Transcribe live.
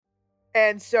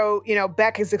And so,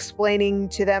 Beck is explaining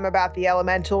to them about the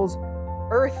elementals,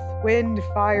 earth, wind,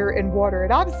 fire, and water.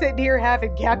 And I'm sitting here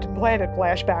having Captain Planet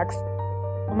flashbacks.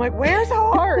 I'm like, where's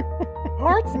Heart?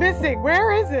 Heart's missing.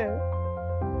 Where is it?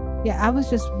 Yeah, I was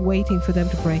just waiting for them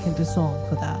to break into song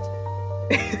for that.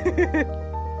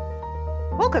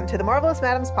 Welcome to the Marvelous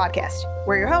Madams podcast.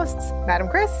 We're your hosts, Madam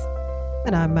Chris.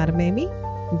 And I'm Madam Amy.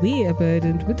 We are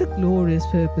burdened with the glorious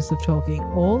purpose of talking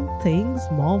all things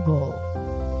Marvel.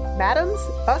 Madams,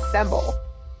 assemble.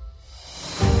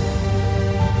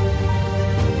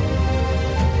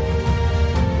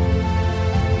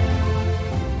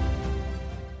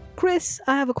 Chris,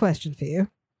 I have a question for you.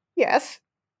 Yes.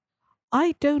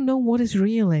 I don't know what is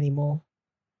real anymore.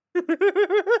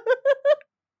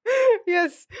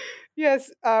 Yes.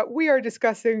 We are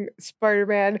discussing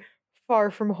Spider-Man Far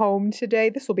From Home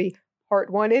today. This will be part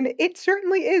 1, and it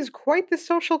certainly is quite the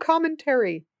social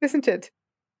commentary, isn't it?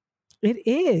 It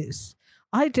is.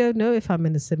 I don't know if I'm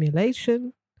in a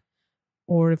simulation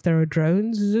or if there are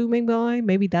drones zooming by.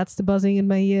 Maybe that's the buzzing in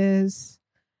my ears.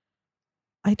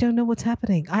 I don't know what's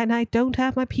happening. And I don't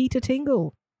have my Peter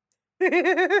Tingle.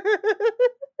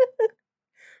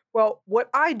 Well,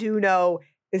 what I do know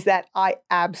is that I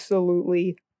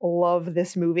absolutely love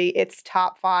this movie. It's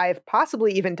top 5,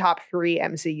 possibly even top 3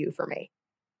 MCU for me.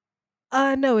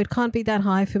 No, it can't be that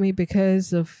high for me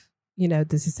because of,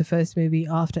 this is the first movie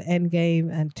after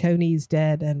Endgame and Tony's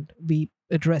dead, and we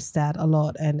addressed that a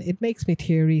lot, and it makes me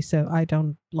teary, so I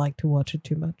don't like to watch it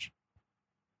too much.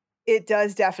 It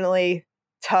does definitely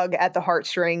tug at the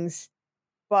heartstrings,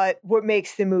 but what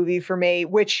makes the movie for me,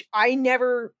 which I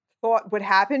never thought would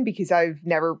happen because I've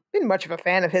never been much of a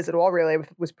fan of his at all, really,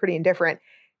 was pretty indifferent.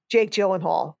 Jake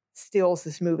Gyllenhaal steals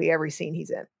this movie every scene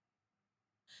he's in.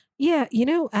 Yeah,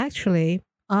 actually,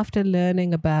 after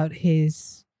learning about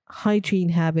his hygiene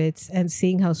habits and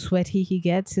seeing how sweaty he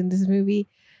gets in this movie,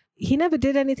 he never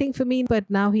did anything for me, but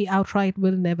now he outright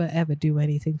will never ever do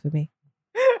anything for me.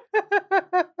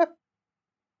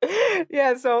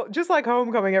 Yeah, so just like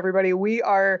Homecoming, everybody, we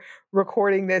are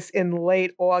recording this in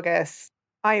late August.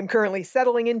 I am currently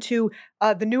settling into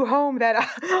the new home that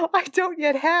I don't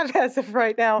yet have as of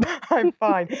right now. I'm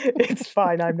fine. It's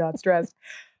fine. I'm not stressed.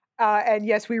 And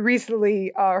yes, we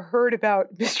recently heard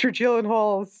about Mr.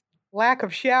 Gyllenhaal's lack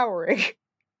of showering.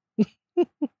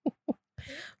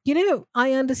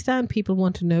 I understand people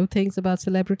want to know things about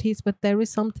celebrities, but there is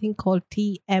something called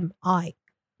TMI.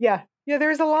 Yeah,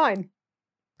 there's a line.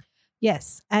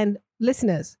 Yes, and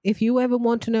listeners, if you ever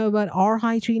want to know about our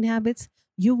hygiene habits,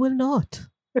 you will not.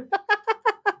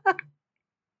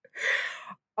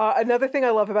 Another thing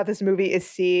I love about this movie is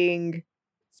seeing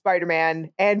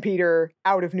Spider-Man and Peter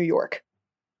out of New York.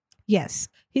 Yes,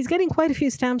 he's getting quite a few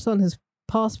stamps on his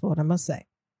passport, I must say.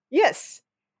 Yes.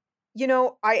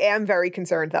 I am very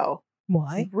concerned, though.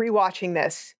 Why? Rewatching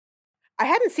this. I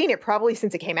hadn't seen it probably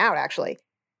since it came out, actually.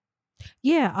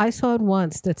 Yeah, I saw it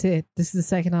once. That's it. This is the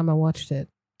second time I watched it.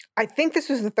 I think this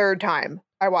was the third time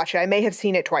I watched it. I may have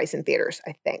seen it twice in theaters,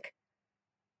 I think.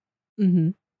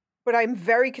 Mm-hmm. But I'm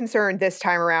very concerned this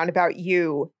time around about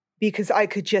you because I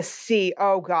could just see,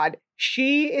 oh God,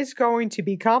 she is going to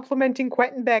be complimenting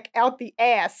Quentin Beck out the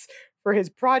ass for his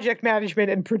project management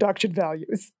and production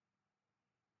values.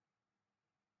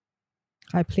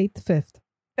 I plead the fifth.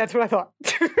 That's what I thought.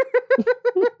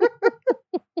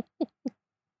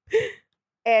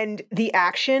 And the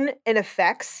action and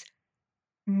effects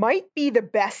might be the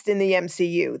best in the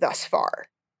MCU thus far.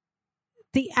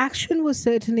 The action was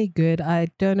certainly good. I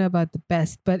don't know about the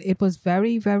best, but it was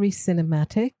very, very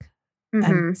cinematic. Mm-hmm.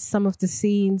 And some of the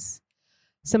scenes,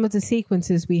 some of the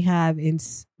sequences we have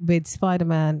with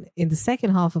Spider-Man in the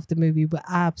second half of the movie were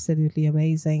absolutely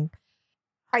amazing.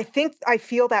 I think I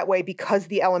feel that way because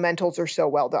the elementals are so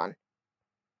well done.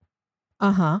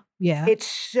 Uh-huh, yeah. It's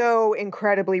so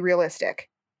incredibly realistic.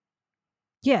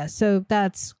 Yeah, so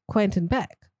that's Quentin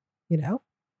Beck,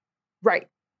 Right.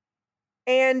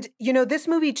 And, this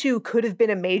movie, too, could have been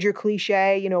a major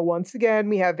cliche. Once again,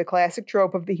 we have the classic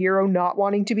trope of the hero not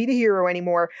wanting to be the hero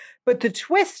anymore. But the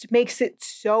twist makes it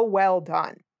so well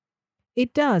done.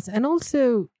 It does. And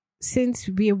also, since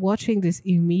we are watching this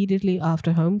immediately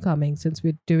after Homecoming, since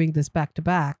we're doing this back to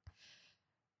back,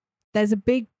 there's a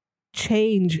big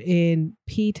change in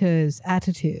Peter's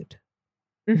attitude.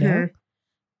 Mm-hmm.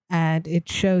 And it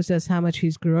shows us how much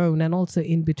he's grown, and also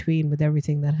in between with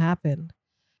everything that happened.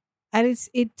 And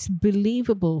it's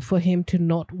believable for him to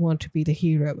not want to be the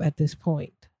hero at this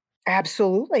point.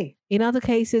 Absolutely. In other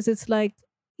cases, it's like,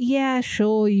 yeah,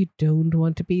 sure, you don't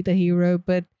want to be the hero,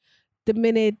 but the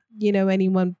minute,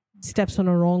 anyone steps on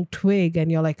a wrong twig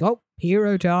and you're like, oh,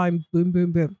 hero time, boom,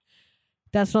 boom, boom.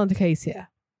 That's not the case here.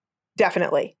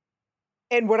 Definitely.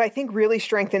 And what I think really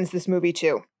strengthens this movie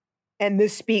too, and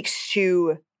this speaks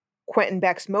to Quentin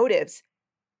Beck's motives,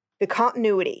 the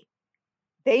continuity.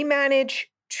 They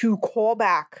manage to call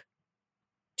back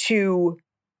to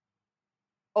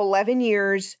 11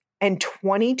 years and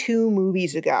 22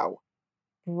 movies ago,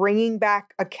 bringing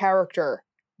back a character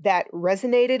that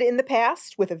resonated in the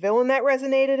past with a villain that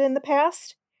resonated in the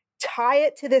past, tie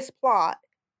it to this plot,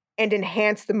 and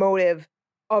enhance the motive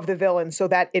of the villain so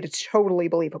that it's totally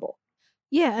believable.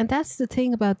 Yeah, and that's the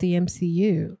thing about the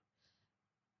MCU.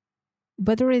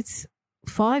 Whether it's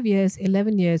 5 years,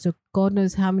 11 years, or God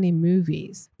knows how many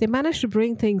movies, they manage to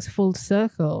bring things full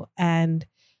circle and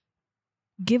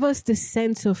give us this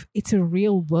sense of it's a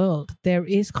real world. There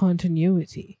is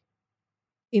continuity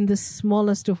in the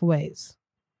smallest of ways.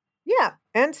 Yeah,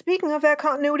 and speaking of that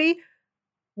continuity,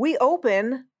 we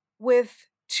open with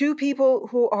two people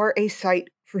who are a sight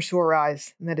for sore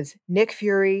eyes, and that is Nick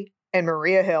Fury and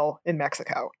Maria Hill in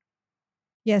Mexico.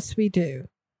 Yes, we do.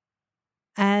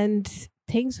 And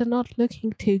things are not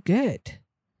looking too good.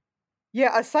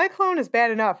 Yeah, a cyclone is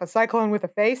bad enough. A cyclone with a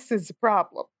face is a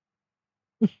problem.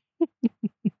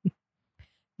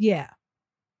 Yeah.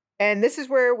 And this is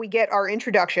where we get our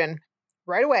introduction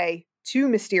right away to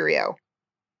Mysterio.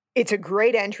 It's a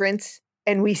great entrance,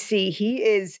 and we see he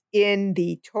is in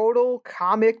the total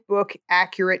comic book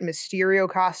accurate Mysterio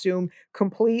costume,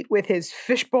 complete with his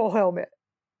fishbowl helmet.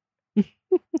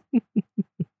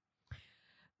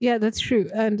 Yeah, that's true.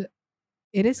 And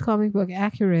it is comic book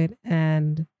accurate,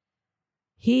 and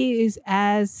he is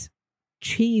as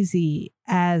cheesy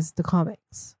as the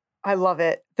comics. I love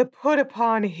it. The put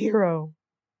upon hero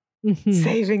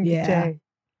saving the day.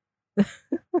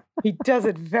 He does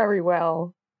it very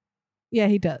well. Yeah,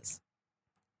 he does.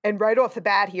 And right off the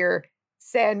bat here,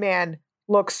 Sandman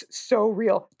looks so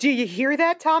real. Do you hear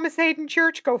that, Thomas Hayden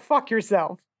Church? Go fuck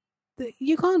yourself.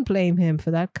 You can't blame him for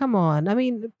that. Come on. I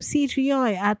mean,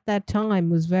 CGI at that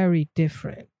time was very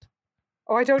different.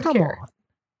 Oh, I don't Come care. on.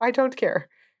 I don't care.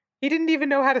 He didn't even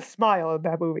know how to smile in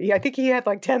that movie. I think he had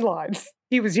like 10 lines.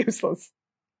 He was useless.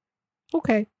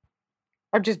 Okay.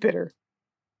 I'm just bitter.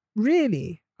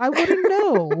 Really? I wouldn't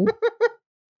know.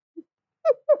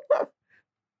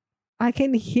 I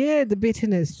can hear the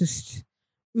bitterness just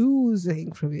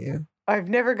oozing from you. I've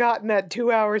never gotten that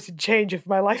 2 hours and change of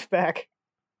my life back.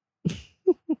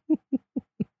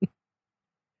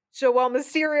 So while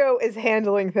Mysterio is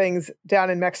handling things down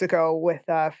in Mexico with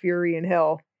Fury and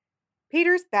Hill,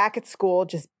 Peter's back at school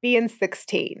just being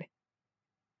 16.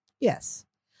 Yes.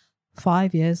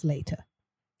 5 years later.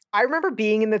 I remember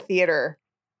being in the theater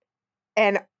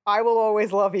and I Will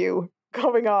Always Love You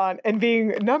coming on and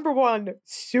being, number one,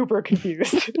 super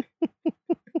confused.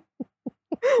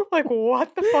 Like,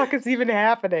 what the fuck is even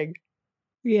happening?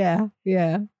 Yeah,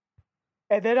 yeah.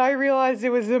 And then I realized it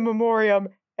was a memoriam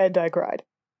and I cried.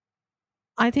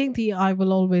 I think the I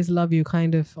Will Always Love You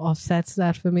kind of offsets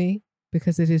that for me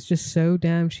because it is just so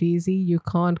damn cheesy. You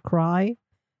can't cry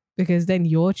because then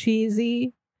you're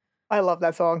cheesy. I love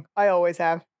that song. I always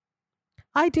have.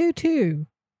 I do too.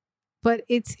 But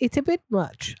it's a bit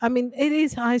much. I mean, it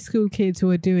is high school kids who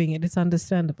are doing it. It's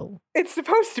understandable. It's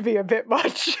supposed to be a bit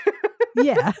much.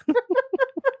 Yeah.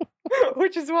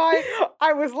 Which is why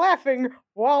I was laughing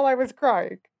while I was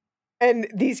crying. And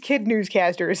these kid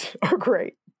newscasters are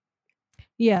great.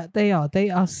 Yeah, they are. They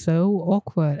are so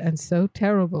awkward and so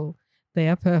terrible. They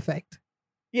are perfect.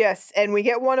 Yes, and we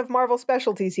get one of Marvel's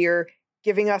specialties here,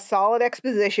 giving us solid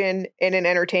exposition in an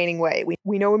entertaining way.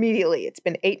 We know immediately. It's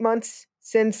been 8 months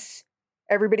since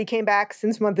everybody came back.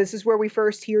 This is where we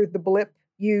first hear the blip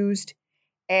used.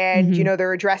 And, you know,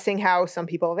 they're addressing how some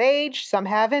people have aged, some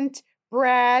haven't.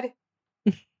 Brad.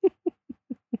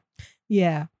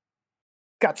 Yeah.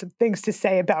 Got some things to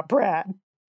say about Brad.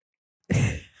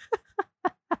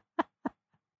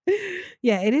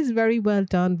 Yeah, it is very well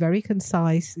done, very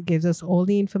concise. It gives us all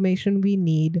the information we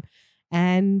need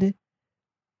and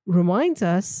reminds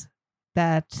us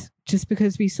that just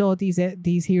because we saw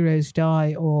these heroes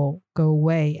die or go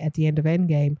away at the end of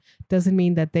Endgame doesn't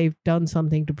mean that they've done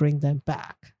something to bring them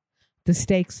back. The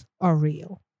stakes are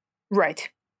real.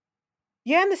 Right.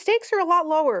 Yeah, and the stakes are a lot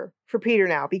lower for Peter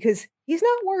now because he's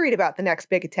not worried about the next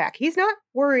big attack. He's not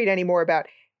worried anymore about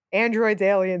androids,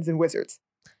 aliens, and wizards.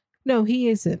 No, he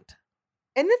isn't.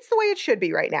 And that's the way it should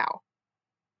be right now.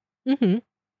 Mm-hmm.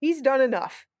 He's done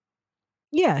enough.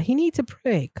 Yeah, he needs a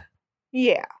break.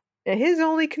 Yeah. And his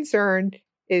only concern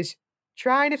is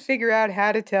trying to figure out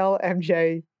how to tell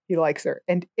MJ he likes her.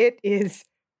 And it is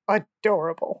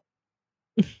adorable.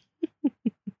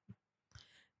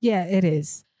 Yeah, it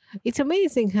is. It's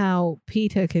amazing how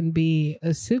Peter can be a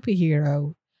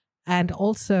superhero and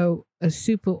also a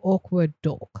super awkward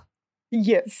dog.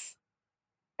 Yes.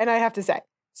 And I have to say,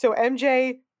 so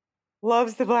MJ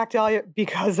loves the Black Dahlia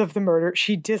because of the murder.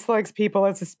 She dislikes people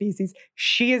as a species.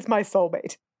 She is my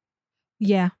soulmate.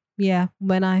 Yeah.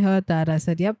 When I heard that, I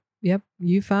said, yep,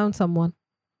 you found someone.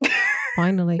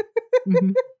 Finally.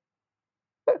 Mm-hmm.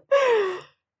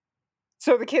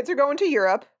 So the kids are going to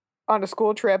Europe on a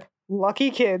school trip.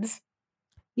 Lucky kids.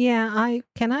 Yeah,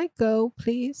 can I go,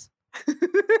 please?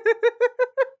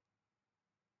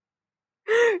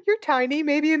 You're tiny.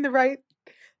 Maybe in the right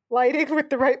lighting with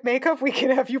the right makeup, we can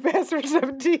have you pass for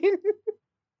 17.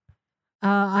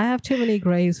 I have too many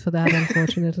grays for that,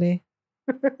 unfortunately.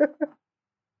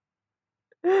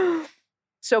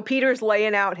 So Peter's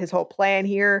laying out his whole plan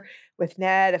here with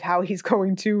Ned of how he's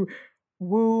going to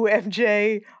woo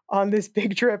MJ on this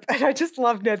big trip. And I just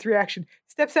love Ned's reaction.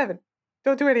 Step 7,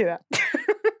 don't do any of that.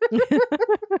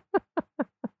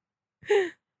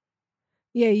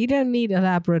 Yeah, you don't need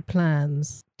elaborate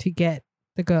plans to get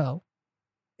the girl.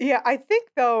 Yeah, I think,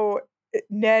 though,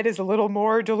 Ned is a little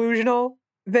more delusional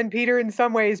than Peter in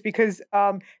some ways because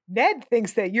Ned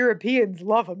thinks that Europeans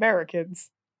love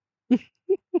Americans.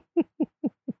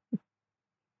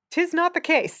 'Tis not the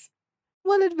case.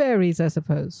 Well, it varies, I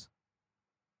suppose.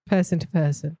 Person to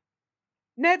person.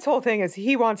 Ned's whole thing is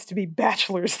he wants to be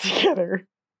bachelors together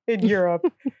in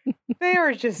Europe. They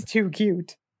are just too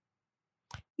cute.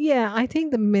 Yeah, I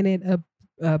think the minute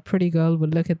a pretty girl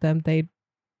would look at them, they'd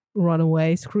run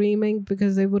away screaming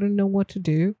because they wouldn't know what to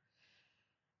do.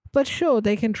 But sure,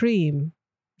 they can dream.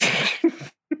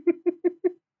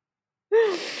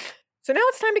 So now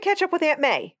it's time to catch up with Aunt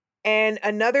May. And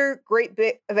another great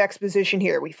bit of exposition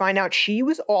here. We find out she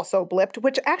was also blipped,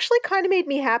 which actually kind of made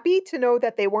me happy to know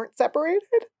that they weren't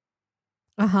separated.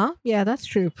 Uh-huh. Yeah, that's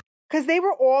true. Because they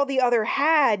were all the other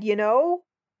had, you know?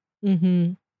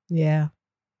 Mm-hmm. Yeah.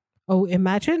 Oh,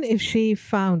 imagine if she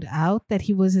found out that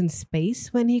he was in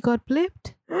space when he got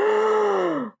blipped.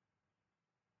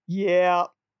 Yeah.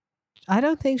 I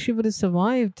don't think she would have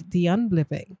survived the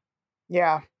unblipping.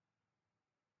 Yeah.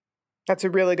 That's a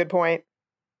really good point.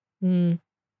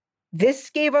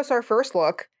 This gave us our first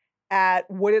look at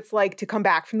what it's like to come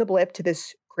back from the blip to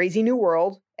this crazy new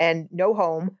world and no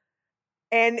home.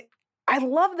 And I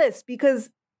love this because,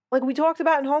 like we talked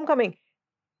about in Homecoming,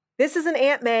 this is an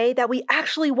Aunt May that we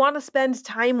actually want to spend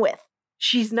time with.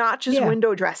 She's not just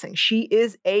window dressing. She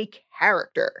is a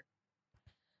character.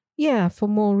 Yeah, for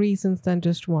more reasons than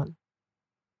just one.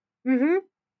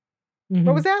 Mm-hmm.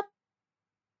 What was that?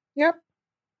 Yep.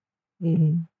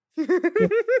 Mm-hmm.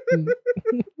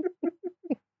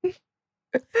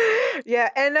 Yeah,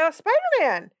 and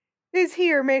Spider-Man is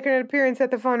here making an appearance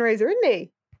at the fundraiser, isn't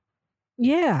he?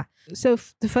 Yeah. So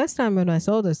the first time when I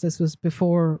saw this was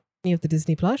before any of the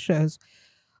Disney Plus shows.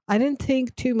 I didn't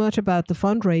think too much about the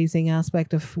fundraising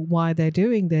aspect of why they're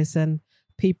doing this and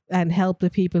help the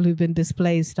people who've been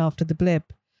displaced after the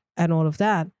blip and all of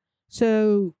that.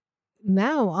 So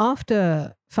now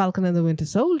after Falcon and the Winter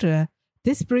Soldier,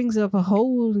 this brings up a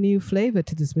whole new flavor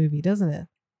to this movie, doesn't it?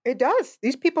 It does.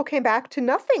 These people came back to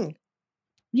nothing.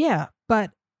 Yeah,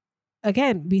 but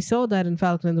again, we saw that in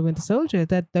Falcon and the Winter Soldier,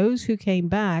 that those who came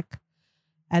back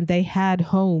and they had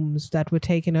homes that were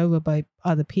taken over by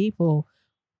other people,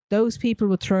 those people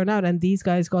were thrown out and these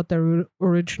guys got their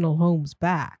original homes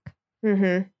back.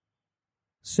 Mm-hmm.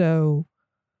 So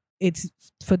it's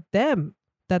for them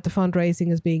that the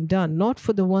fundraising is being done, not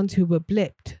for the ones who were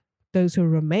blipped, those who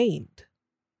remained.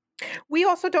 We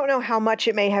also don't know how much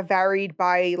it may have varied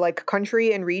by like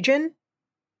country and region.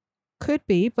 Could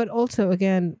be, but also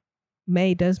again,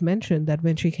 May does mention that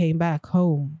when she came back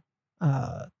home,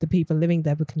 the people living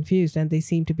there were confused and they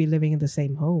seem to be living in the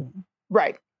same home.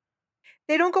 Right.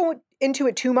 They don't go into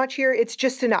it too much here. It's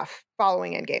just enough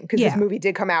following Endgame because this movie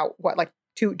did come out, like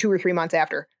 2 or 3 months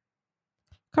after.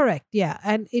 Correct. Yeah.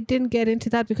 And it didn't get into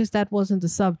that because that wasn't the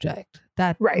subject.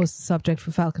 That was the subject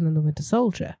for Falcon and the Winter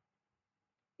Soldier.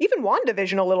 Even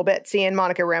WandaVision a little bit, seeing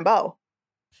Monica Rambeau.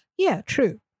 Yeah,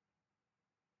 true.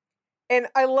 And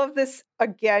I love this,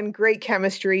 again, great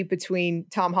chemistry between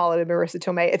Tom Holland and Marissa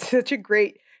Tomei. It's such a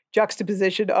great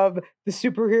juxtaposition of the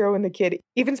superhero and the kid.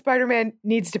 Even Spider-Man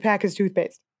needs to pack his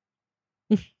toothpaste.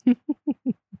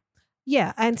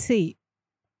 Yeah, and see,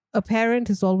 a parent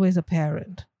is always a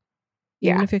parent.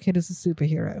 Even if your kid is a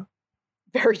superhero.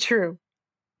 Very true.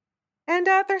 And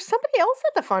there's somebody else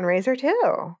at the fundraiser,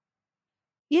 too.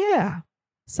 Yeah.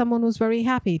 Someone was very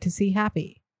happy to see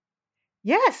Happy.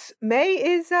 Yes, May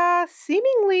is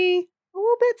seemingly a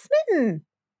little bit smitten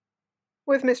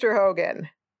with Mr. Hogan.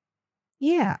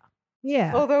 Yeah.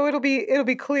 Yeah. Although it'll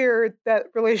be clear that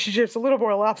relationship's a little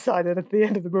more lopsided at the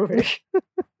end of the movie.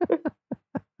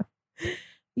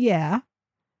 Yeah.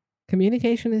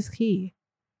 Communication is key.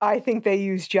 I think they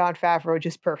used Jon Favreau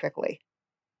just perfectly.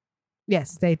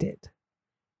 Yes, they did.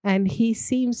 And he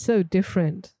seems so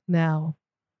different now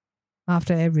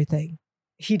after everything.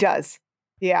 He does.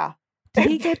 Yeah. Did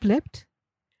he get blipped?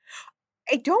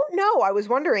 I don't know. I was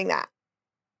wondering that.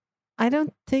 I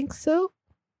don't think so.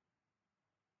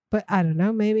 But I don't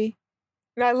know, maybe.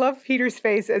 And I love Peter's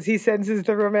face as he senses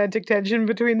the romantic tension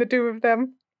between the two of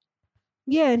them.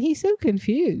 Yeah, and he's so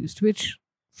confused, which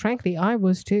frankly I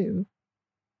was too.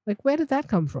 Like, where did that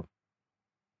come from?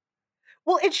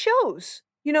 Well, it shows.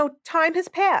 You know, time has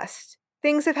passed.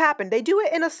 Things have happened. They do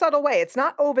it in a subtle way. It's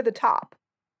not over the top.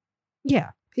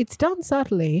 Yeah, it's done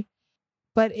subtly,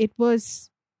 but it was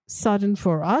sudden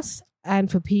for us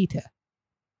and for Peter.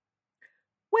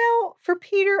 Well, for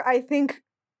Peter, I think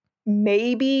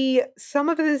maybe some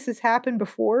of this has happened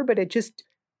before, but it just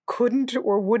couldn't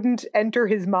or wouldn't enter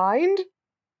his mind.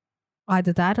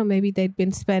 Either that or maybe they'd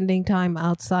been spending time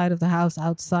outside of the house,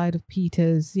 outside of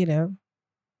Peter's,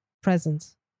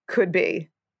 presence. Could be.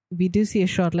 We do see a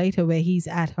shot later where he's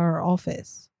at her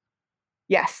office.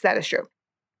 Yes, that is true.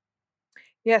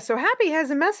 Yeah, so Happy has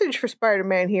a message for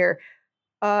Spider-Man here.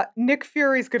 Nick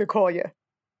Fury's going to call you.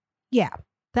 Yeah,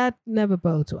 that never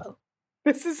bodes well.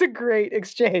 This is a great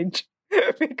exchange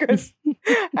because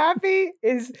Happy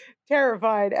is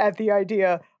terrified at the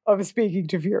idea of speaking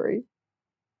to Fury.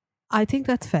 I think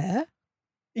that's fair.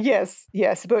 Yes,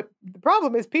 but the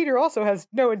problem is Peter also has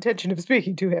no intention of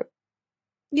speaking to him.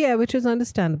 Yeah, which is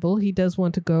understandable. He does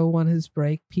want to go on his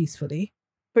break peacefully.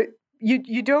 But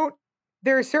you don't,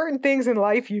 there are certain things in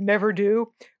life you never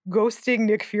do. Ghosting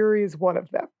Nick Fury is one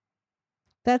of them.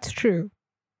 That's true.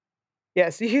 Yeah,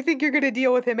 so you think you're going to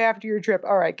deal with him after your trip.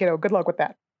 All right, kiddo, good luck with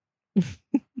that.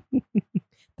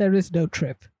 There is no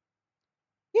trip.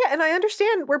 Yeah, and I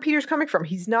understand where Peter's coming from.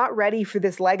 He's not ready for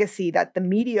this legacy that the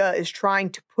media is trying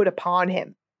to put upon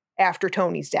him after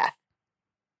Tony's death.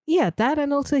 Yeah, that,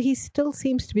 and also he still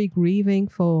seems to be grieving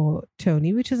for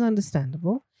Tony, which is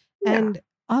understandable. Yeah. And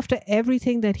after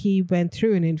everything that he went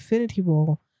through in Infinity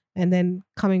War, and then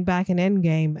coming back in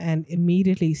Endgame and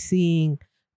immediately seeing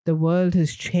the world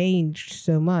has changed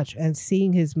so much and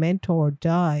seeing his mentor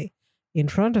die in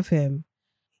front of him,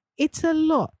 it's a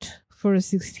lot for a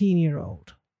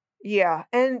 16-year-old. Yeah,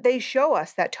 and they show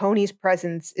us that Tony's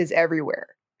presence is everywhere.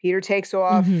 Peter takes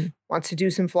off, wants to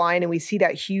do some flying, and we see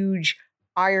that huge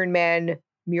Iron Man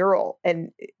mural,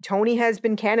 and Tony has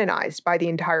been canonized by the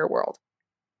entire world.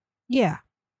 Yeah.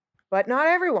 But not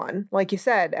everyone, like you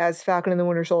said, as Falcon and the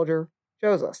Winter Soldier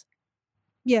shows us.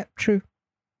 Yeah, true.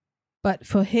 But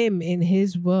for him, in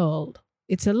his world,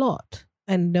 it's a lot.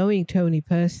 And knowing Tony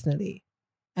personally,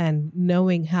 and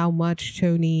knowing how much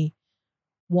Tony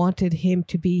wanted him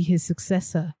to be his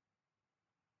successor.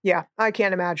 Yeah, I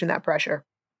can't imagine that pressure.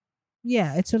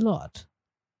 Yeah, it's a lot.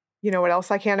 You know what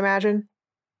else I can't imagine?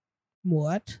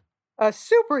 What? A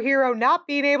superhero not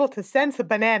being able to sense a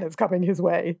banana's coming his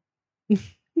way.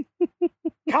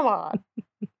 Come on.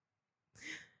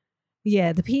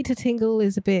 Yeah, the Peter Tingle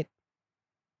is a bit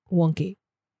wonky.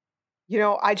 You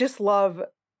know, I just love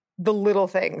the little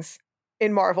things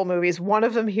in Marvel movies. One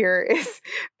of them here is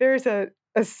there's a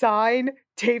sign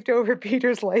taped over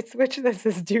Peter's light switch that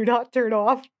says "Do not turn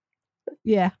off."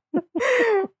 Yeah.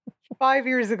 5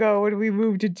 years ago, when we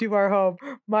moved into our home,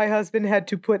 my husband had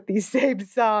to put the same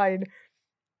sign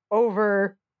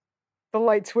over the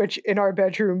light switch in our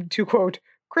bedroom to, quote,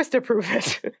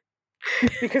 Krista-proof it.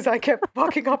 Because I kept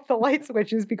fucking up the light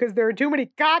switches because there are too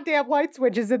many goddamn light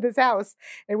switches in this house.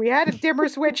 And we had a dimmer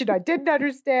switch and I didn't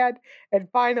understand. And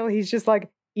finally, he's just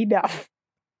like, enough.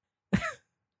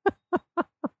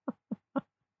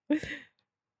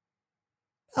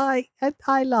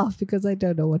 I laugh because I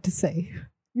don't know what to say.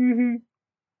 Mm-hmm.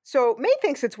 So May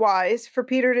thinks it's wise for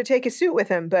Peter to take his suit with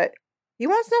him, but he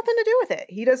wants nothing to do with it.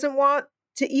 He doesn't want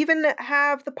to even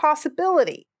have the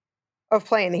possibility of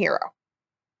playing the hero.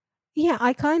 Yeah,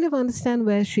 I kind of understand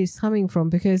where she's coming from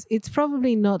because it's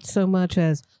probably not so much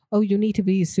as, oh, you need to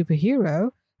be a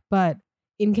superhero, but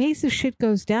in case if shit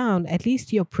goes down, at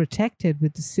least you're protected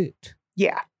with the suit.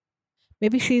 Yeah.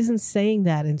 Maybe she isn't saying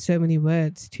that in so many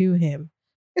words to him.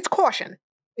 It's caution.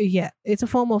 Yeah, it's a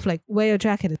form of like, wear your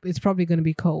jacket, it's probably going to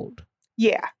be cold.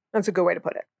 Yeah, that's a good way to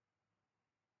put it.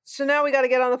 So now we got to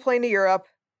get on the plane to Europe.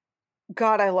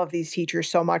 God, I love these teachers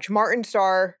so much. Martin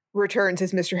Starr returns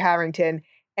as Mr. Harrington,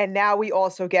 and now we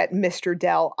also get Mr.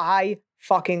 Dell. I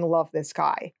fucking love this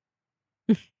guy.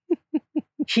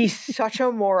 He's such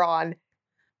a moron.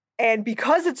 And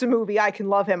because it's a movie, I can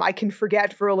love him. I can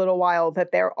forget for a little while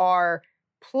that there are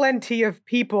plenty of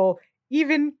people,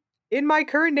 even in my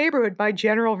current neighborhood, my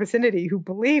general vicinity, who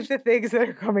believe the things that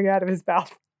are coming out of his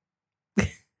mouth.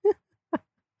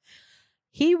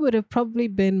 He would have probably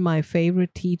been my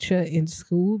favorite teacher in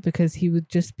school because he would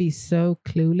just be so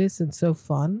clueless and so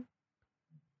fun.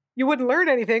 You wouldn't learn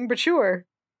anything, but sure.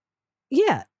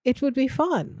 Yeah, it would be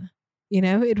fun.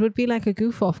 It would be like a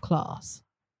goof off class.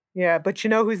 Yeah, but you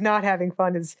know who's not having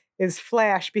fun is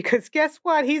Flash, because guess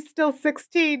what? He's still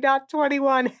 16, not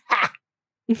 21. Ha!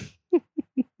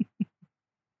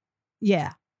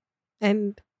 Yeah.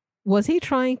 And was he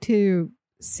trying to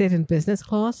sit in business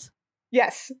class?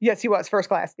 Yes, he was. First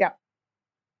class, yeah.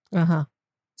 Uh-huh.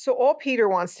 So all Peter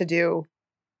wants to do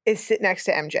is sit next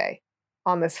to MJ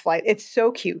on this flight. It's so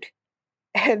cute.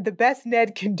 And the best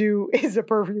Ned can do is a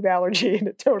perfume allergy, and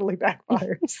it totally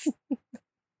backfires.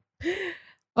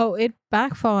 Oh, it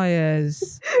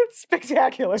backfires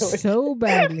spectacularly. So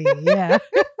badly, yeah.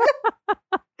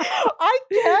 I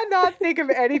cannot think of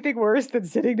anything worse than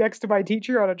sitting next to my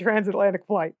teacher on a transatlantic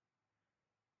flight.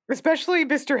 Especially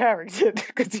Mr. Harrington,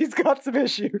 because he's got some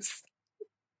issues.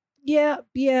 Yeah.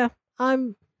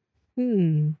 I'm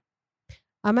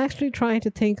actually trying to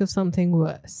think of something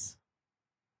worse.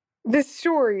 This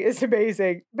story is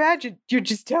amazing. Imagine you're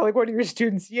just telling one of your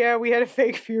students, yeah, we had a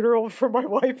fake funeral for my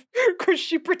wife because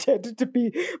she pretended to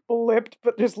be blipped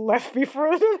but just left me for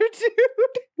another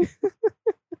dude.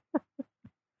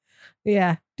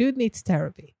 Yeah, dude needs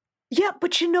therapy. Yeah,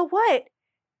 but you know what?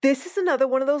 This is another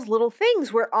one of those little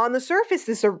things where on the surface,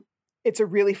 it's a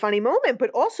really funny moment,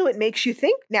 but also it makes you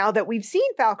think, now that we've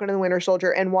seen Falcon and the Winter Soldier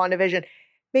and WandaVision,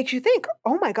 makes you think,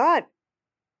 oh my God,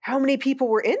 how many people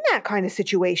were in that kind of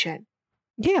situation?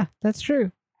 Yeah, that's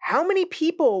true. How many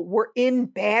people were in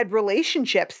bad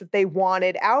relationships that they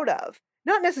wanted out of?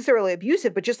 Not necessarily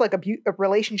abusive, but just like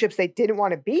relationships they didn't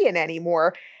want to be in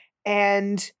anymore.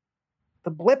 And the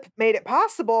blip made it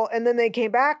possible. And then they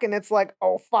came back and it's like,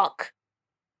 oh, fuck.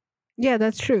 Yeah,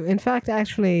 that's true. In fact,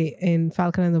 actually, in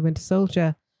Falcon and the Winter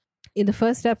Soldier, in the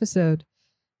first episode,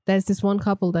 there's this one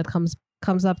couple that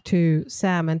comes up to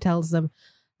Sam and tells him,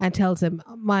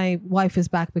 my wife is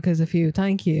back because of you.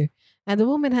 Thank you. And the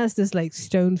woman has this like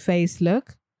stone-faced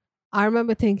look. I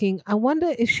remember thinking, I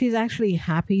wonder if she's actually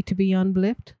happy to be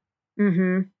unblipped.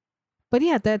 Mm-hmm. But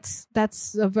yeah, that's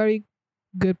a very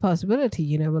good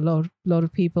possibility. A lot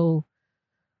of people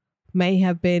may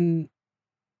have been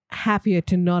happier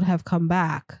to not have come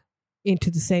back into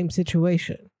the same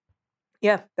situation.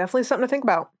 Yeah, definitely something to think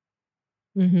about.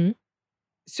 Mm-hmm.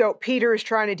 So Peter is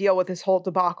trying to deal with this whole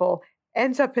debacle,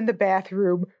 ends up in the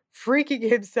bathroom, freaking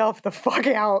himself the fuck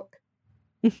out.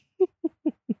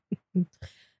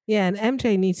 Yeah, and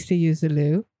MJ needs to use the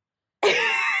loo.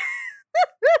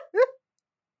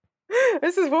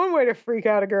 This is one way to freak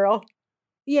out a girl.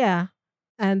 Yeah.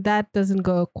 And that doesn't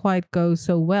quite go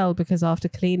so well because after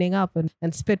cleaning up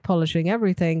and spit polishing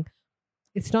everything,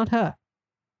 it's not her.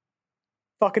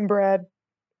 Fucking Brad.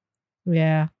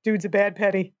 Yeah. Dude's a bad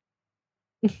petty.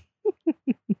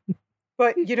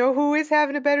 But you know who is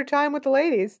having a better time with the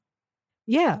ladies?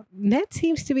 Yeah. Ned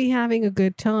seems to be having a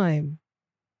good time.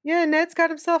 Yeah, Ned's got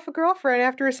himself a girlfriend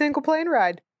after a single plane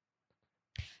ride.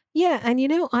 Yeah, and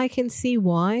I can see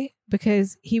why.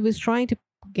 Because he was trying to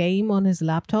game on his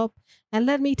laptop. And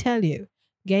let me tell you,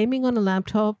 gaming on a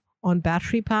laptop on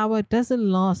battery power doesn't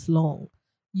last long.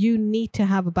 You need to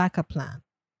have a backup plan.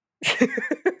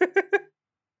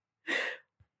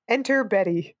 Enter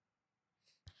Betty.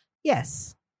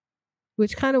 Yes.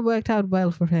 Which kind of worked out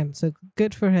well for him. So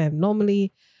good for him.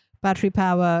 Normally, battery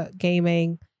power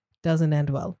gaming doesn't end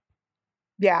well.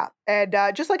 Yeah. And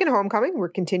just like in Homecoming, we're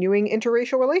continuing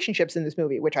interracial relationships in this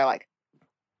movie, which I like.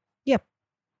 Yep.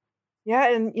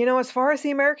 Yeah, and as far as the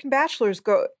American Bachelors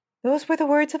go, those were the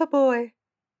words of a boy.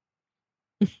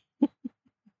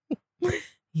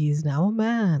 He's now a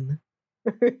man.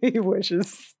 He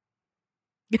wishes.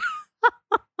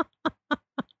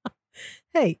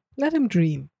 Hey, let him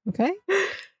dream, okay?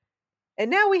 And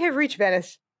now we have reached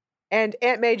Venice, and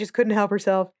Aunt May just couldn't help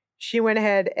herself. She went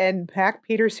ahead and packed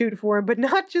Peter's suit for him, but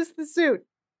not just the suit.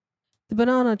 The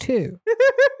banana, too.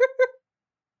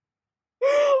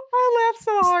 I laughed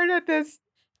so hard at this.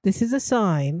 This is a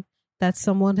sign that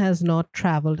someone has not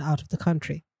traveled out of the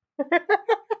country.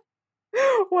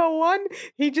 Well, one,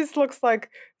 he just looks like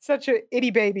such an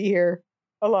itty baby here.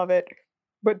 I love it.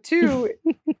 But two,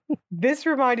 this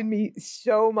reminded me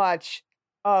so much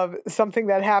of something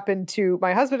that happened to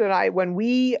my husband and I when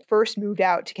we first moved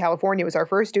out to California. It was our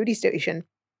first duty station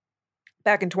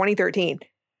back in 2013.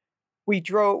 We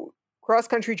drove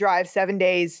cross-country drive 7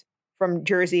 days from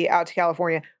Jersey out to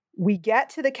California. We get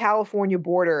to the California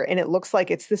border and it looks like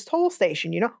it's this toll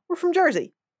station. We're from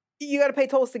Jersey. You got to pay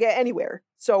tolls to get anywhere.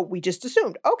 So we just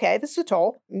assumed, okay, this is a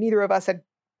toll. Neither of us had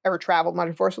ever traveled much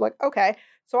before. So like, okay.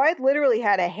 So I literally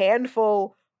had a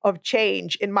handful of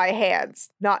change in my hands,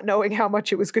 not knowing how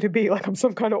much it was going to be. Like I'm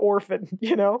some kind of orphan,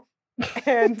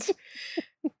 And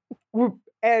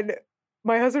and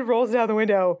my husband rolls down the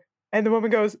window and the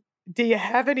woman goes, "Do you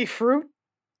have any fruit?"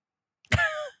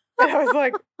 And I was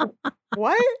like,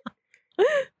 "What?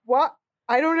 What?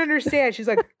 I don't understand." She's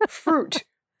like, "Fruit.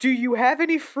 Do you have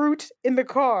any fruit in the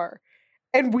car?"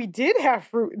 And we did have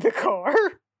fruit in the car,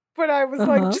 but I was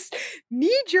like, just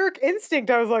knee-jerk instinct.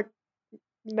 I was like,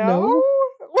 no.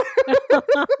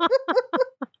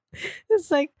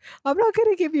 It's like, I'm not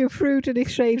going to give you fruit in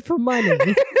exchange for money.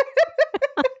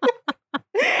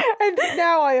 And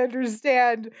now I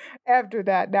understand. After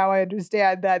that, now I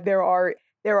understand that there are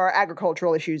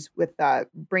agricultural issues with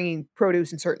bringing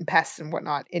produce and certain pests and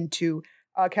whatnot into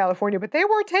California, but they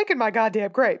weren't taking my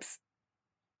goddamn grapes.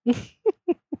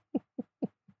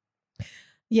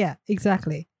 Yeah,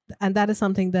 exactly. And that is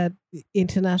something that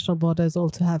international borders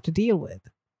also have to deal with.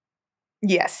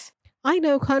 Yes. I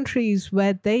know countries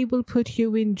where they will put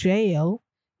you in jail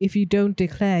if you don't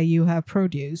declare you have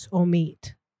produce or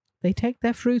meat. They take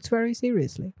their fruits very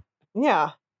seriously.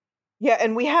 Yeah. Yeah,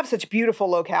 and we have such beautiful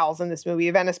locales in this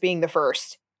movie, Venice being the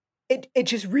first. It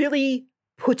just really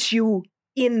puts you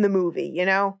in the movie,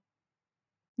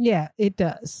 Yeah, it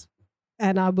does.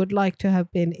 And I would like to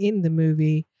have been in the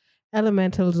movie,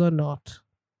 elementals or not.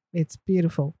 It's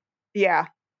beautiful. Yeah.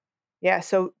 Yeah,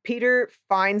 so Peter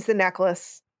finds the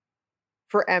necklace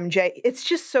for MJ. It's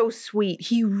just so sweet.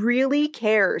 He really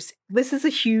cares. This is a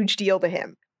huge deal to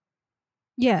him.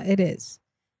 Yeah, it is.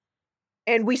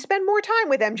 And we spend more time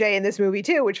with MJ in this movie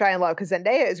too, which I love because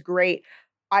Zendaya is great.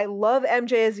 I love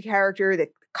MJ as a character, the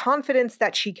confidence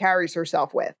that she carries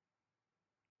herself with.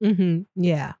 Mm-hmm.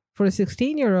 Yeah. For a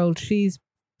 16-year-old, she's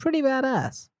pretty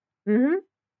badass. Mm-hmm.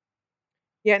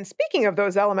 Yeah, and speaking of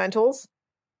those elementals,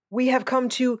 we have come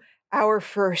to our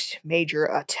first major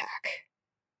attack.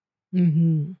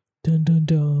 Mm-hmm. Dun, dun,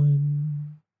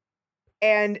 dun.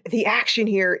 And the action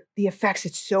here, the effects,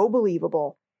 it's so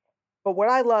believable. But what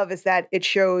I love is that it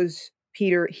shows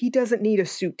Peter, he doesn't need a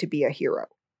suit to be a hero.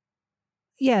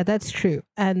 Yeah, that's true.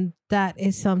 And that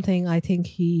is something I think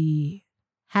he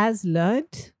has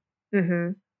learned.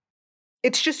 Mm-hmm.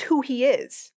 It's just who he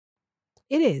is.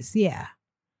 It is, yeah.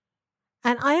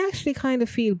 And I actually kind of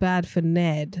feel bad for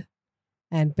Ned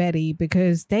and Betty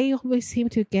because they always seem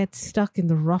to get stuck in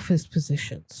the roughest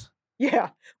positions. Yeah.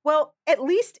 Well, at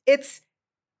least it's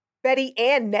Betty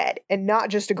and Ned and not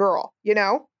just a girl,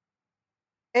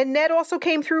 And Ned also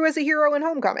came through as a hero in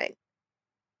Homecoming.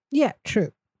 Yeah,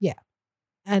 true. Yeah.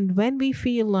 And when we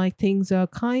feel like things are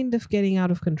kind of getting out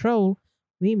of control,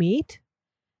 we meet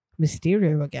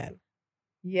Mysterio again.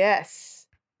 Yes.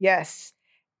 Yes.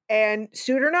 And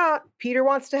suit or not, Peter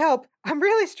wants to help. I'm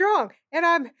really strong and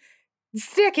I'm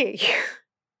sticky.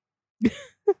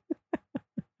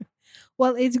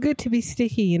 Well, it's good to be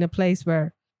sticky in a place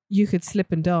where you could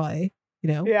slip and die,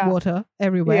 Yeah. Water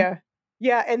everywhere. Yeah.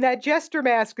 Yeah, and that jester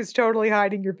mask is totally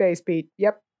hiding your face, Pete.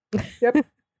 Yep.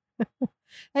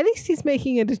 At least he's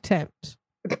making an attempt.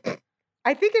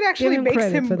 I think it actually Give him makes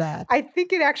credit him for that. I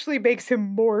think it actually makes him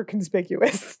more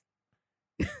conspicuous.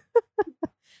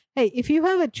 Hey, if you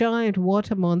have a giant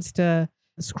water monster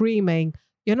screaming,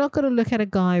 you're not going to look at a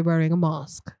guy wearing a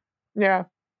mask. Yeah.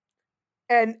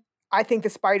 And I think the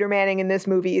Spider-Manning in this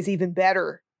movie is even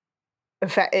better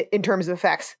in terms of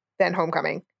effects than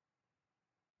Homecoming.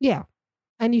 Yeah.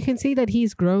 And you can see that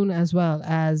he's grown as well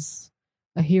as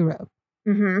a hero.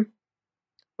 Mm-hmm.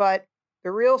 But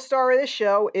the real star of this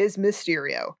show is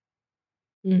Mysterio.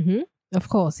 Mm-hmm. Of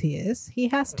course he is. He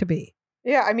has to be.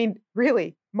 Yeah, I mean,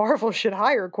 really, Marvel should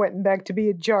hire Quentin Beck to be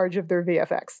in charge of their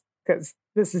VFX, because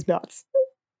this is nuts.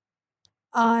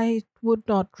 I would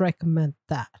not recommend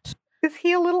that. Is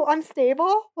he a little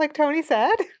unstable, like Tony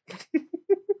said?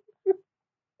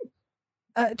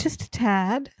 Just a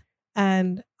tad.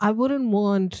 And I wouldn't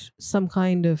want some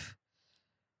kind of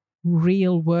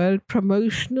real world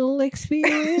promotional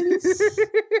experience.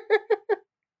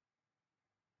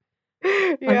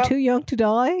 I'm too young to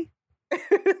die.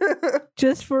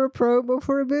 Just for a promo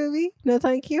for a movie? No,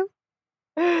 thank you.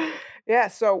 Yeah,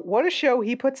 so what a show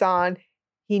he puts on.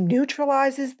 He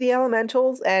neutralizes the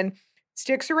elementals and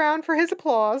sticks around for his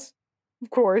applause, of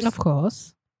course. Of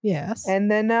course, yes. And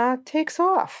then takes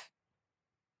off.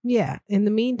 Yeah, in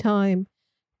the meantime,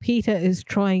 Peter is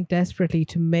trying desperately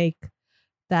to make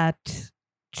that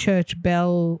church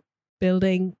bell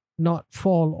building not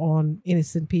fall on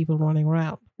innocent people running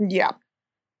around. Yeah.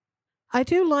 I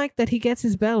do like that he gets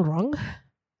his bell rung.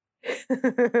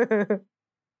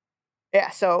 Yeah,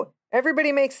 so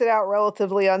everybody makes it out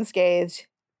relatively unscathed,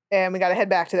 and we got to head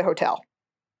back to the hotel.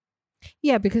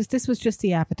 Yeah, because this was just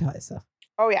the appetizer.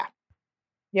 Oh, yeah.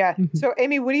 Yeah. Mhm. So,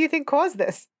 Amy, what do you think caused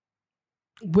this?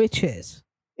 Witches.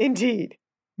 Indeed.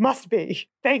 Must be.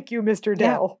 Thank you, Mr. Yeah.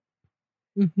 Dell.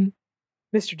 Mm-hmm.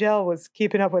 Mr. Dell was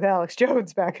keeping up with Alex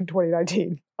Jones back in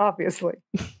 2019, obviously.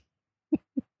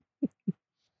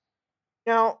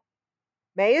 Now,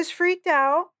 May is freaked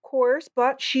out, of course,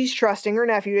 but she's trusting her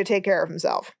nephew to take care of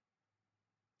himself.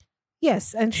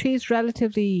 Yes, and she's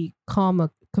relatively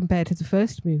calmer compared to the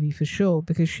first movie for sure,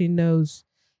 because she knows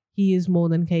he is more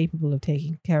than capable of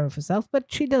taking care of herself, but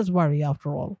she does worry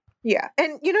after all. Yeah,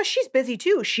 and she's busy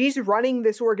too. She's running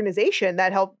this organization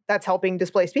that's helping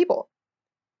displaced people.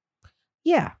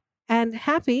 Yeah, and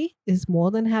Happy is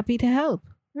more than happy to help.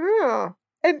 Yeah.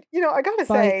 And I gotta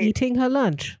by say, eating her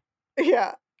lunch.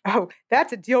 Yeah. Oh,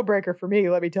 that's a deal breaker for me,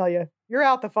 let me tell you. You're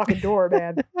out the fucking door,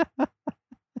 man.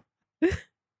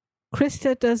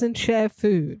 Krista doesn't share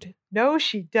food. No,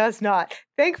 she does not.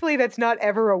 Thankfully, that's not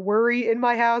ever a worry in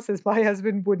my house, as my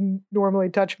husband wouldn't normally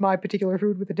touch my particular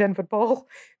food with a 10-foot pole,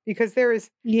 because there is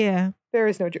no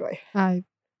joy. I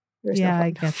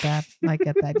get that. I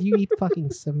get that. You eat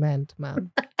fucking cement,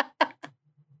 man.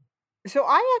 So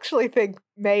I actually think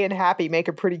May and Happy make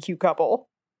a pretty cute couple.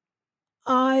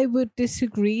 I would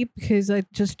disagree because I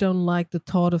just don't like the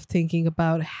thought of thinking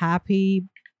about having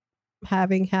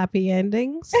happy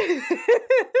endings.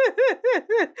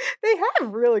 They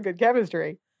have really good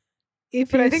chemistry.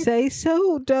 If you say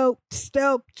so, don't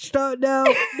stop, no.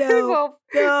 Well,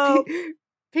 no.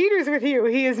 Peter's with you.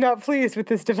 He is not pleased with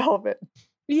this development.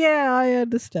 Yeah, I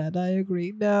understand. I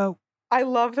agree. No. I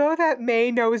love, though, that May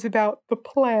knows about the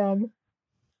plan.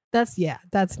 That's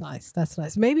nice. That's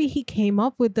nice. Maybe he came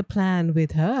up with the plan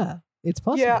with her. It's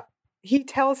possible. Yeah, he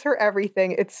tells her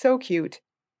everything. It's so cute.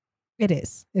 It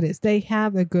is. They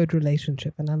have a good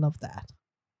relationship, and I love that.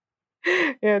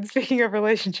 Yeah, and speaking of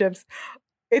relationships,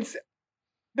 it's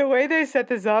the way they set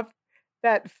this up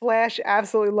that Flash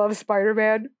absolutely loves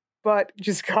Spider-Man, but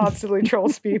just constantly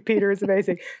trolls Peter is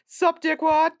amazing. Sup,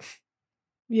 dickwad?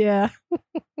 Yeah.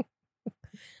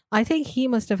 I think he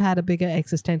must have had a bigger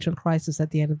existential crisis at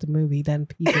the end of the movie than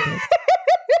Peter did.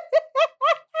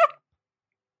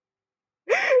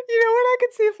 You know what I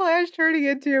could see Flash turning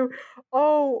into?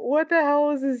 Oh, what the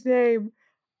hell is his name?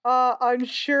 On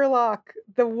Sherlock,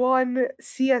 the one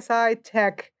CSI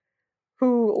tech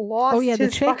who lost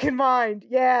his fucking mind.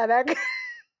 Yeah, that guy.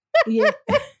 Yeah.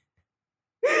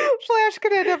 Flash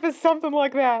could end up as something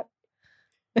like that.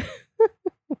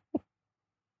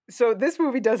 So this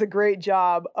movie does a great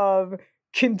job of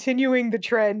continuing the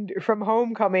trend from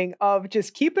Homecoming of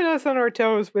just keeping us on our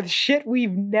toes with shit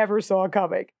we've never saw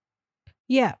coming.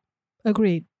 Yeah,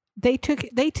 agreed. They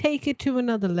take it to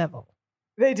another level.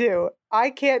 They do. I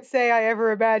can't say I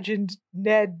ever imagined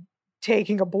Ned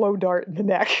taking a blow dart in the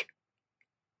neck.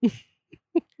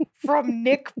 From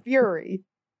Nick Fury.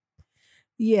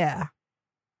 Yeah.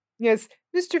 Yes,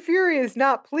 Mr. Fury is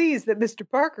not pleased that Mr.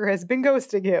 Parker has been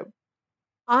ghosting him.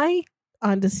 I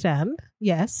understand,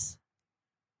 yes.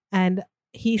 And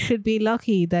he should be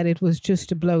lucky that it was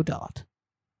just a blow dart.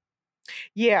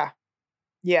 Yeah.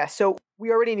 Yeah, so we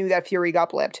already knew that Fury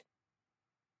got blipped.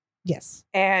 Yes.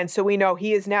 And so we know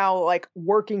he is now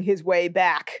working his way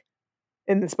back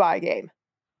in the spy game.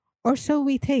 Or so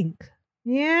we think.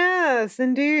 Yes,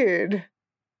 indeed.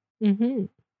 Mm-hmm.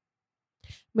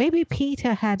 Maybe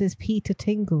Peter had his Peter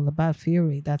tingle about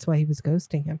Fury. That's why he was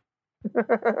ghosting him.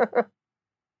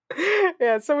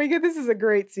 Yeah, so we get this is a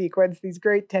great sequence, these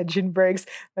great tension breaks.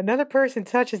 Another person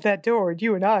touches that door and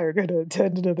you and I are going to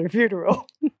attend another funeral.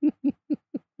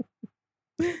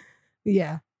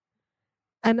 Yeah.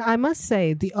 And I must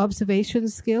say, the observation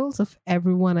skills of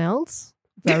everyone else,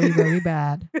 very, very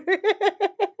bad.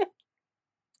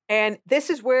 And this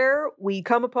is where we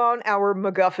come upon our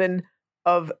MacGuffin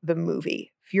of the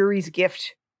movie, Fury's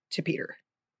gift to Peter.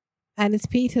 And it's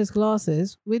Peter's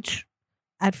glasses, which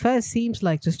at first seems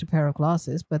like just a pair of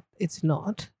glasses, but it's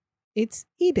not. It's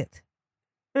Edith.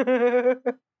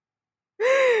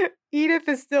 Edith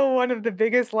is still one of the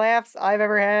biggest laughs I've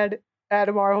ever had at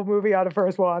a Marvel movie on a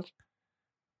first watch.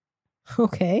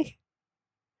 Okay.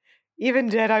 Even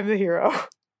dead, I'm the hero.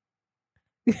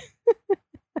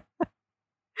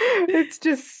 It's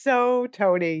just so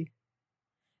Tony.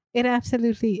 It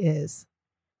absolutely is.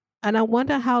 And I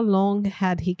wonder how long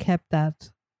had he kept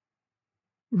that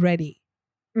ready.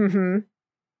 Mm-hmm.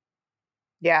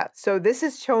 Yeah, so this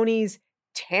is Tony's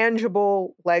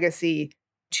tangible legacy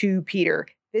to Peter.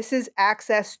 This is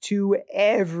access to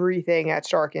everything at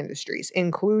Stark Industries,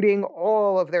 including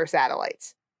all of their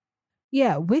satellites.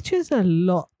 Yeah, which is a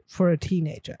lot for a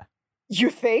teenager. You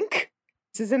think?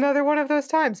 This is another one of those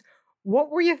times.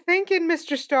 What were you thinking,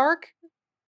 Mr. Stark?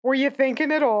 Were you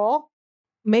thinking at all?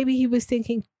 Maybe he was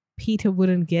thinking Peter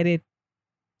wouldn't get it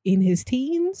in his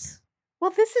teens.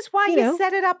 Well, this is why you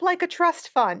set it up like a trust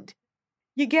fund.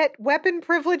 You get weapon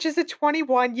privileges at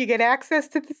 21, you get access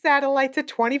to the satellites at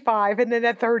 25, and then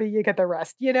at 30 you get the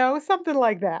rest, something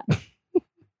like that.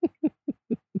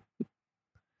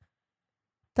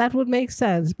 That would make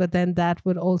sense, but then that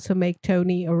would also make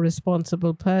Tony a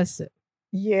responsible person.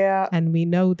 Yeah. And we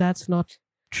know that's not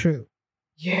true.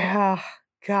 Yeah,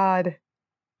 God.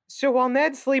 So while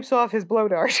Ned sleeps off his blow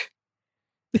dart,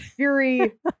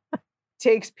 Fury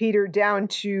takes Peter down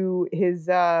to his,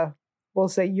 we'll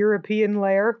say, European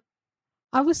lair.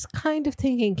 I was kind of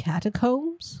thinking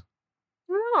catacombs.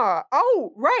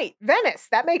 Oh, right. Venice.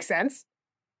 That makes sense.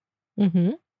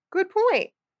 Mm-hmm. Good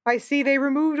point. I see they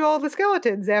removed all the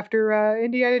skeletons after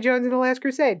Indiana Jones and the Last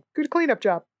Crusade. Good cleanup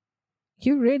job.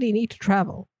 You really need to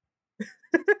travel.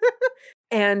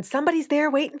 And somebody's there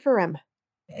waiting for him.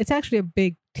 It's actually a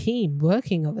big team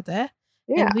working over there.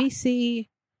 Yeah. And we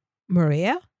see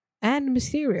Maria and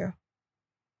Mysterio.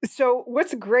 So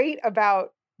what's great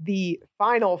about the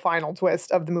final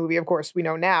twist of the movie, of course, we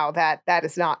know now that that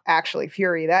is not actually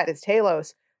Fury, that is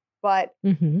Talos. But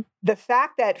the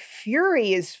fact that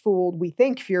Fury is fooled, we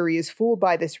think Fury is fooled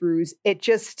by this ruse, it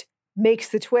just makes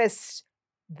the twist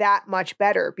that much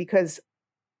better because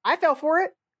I fell for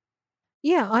it.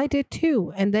 Yeah, I did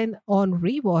too. And then on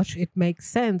rewatch, it makes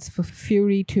sense for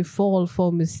Fury to fall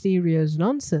for Mysterio's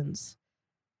nonsense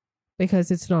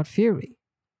because it's not Fury.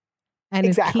 And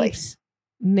exactly. It keeps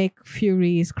Nick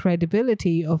Fury's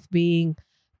credibility of being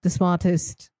the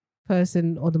smartest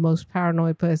person or the most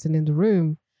paranoid person in the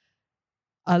room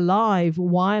alive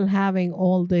while having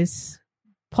all this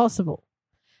possible.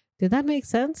 Did that make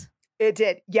sense? It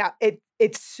did. Yeah,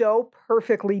 it's so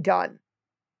perfectly done.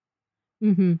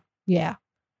 Yeah.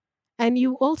 And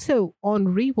you also on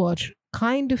rewatch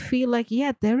kind of feel like,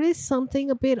 yeah, there is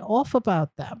something a bit off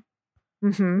about them.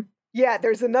 Yeah,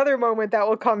 there's another moment that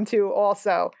will come to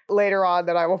also later on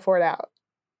that I will point out.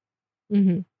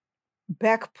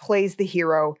 Beck plays the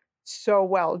hero so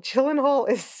well. Gyllenhaal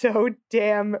is so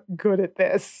damn good at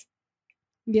this.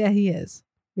 Yeah, he is.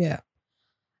 Yeah.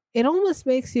 It almost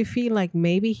makes you feel like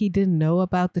maybe he didn't know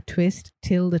about the twist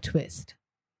till the twist.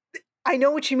 I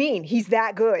know what you mean. He's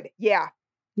that good. Yeah.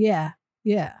 Yeah.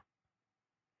 Yeah.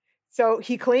 So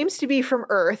he claims to be from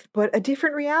Earth, but a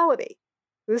different reality.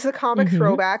 This is a comic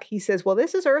throwback. He says, well,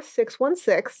 this is Earth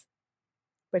 616,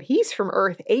 but he's from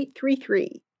Earth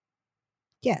 833.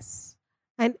 Yes.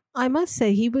 And I must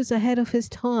say, he was ahead of his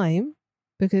time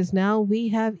because now we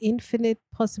have infinite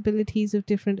possibilities of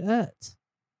different Earths.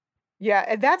 Yeah,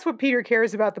 and that's what Peter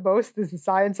cares about the most is the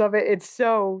science of it. It's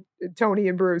so Tony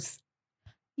and Bruce.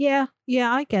 Yeah,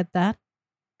 I get that.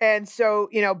 And so,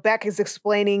 Beck is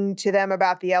explaining to them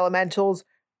about the elementals,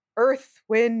 earth,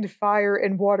 wind, fire,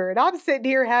 and water. And I'm sitting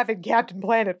here having Captain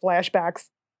Planet flashbacks.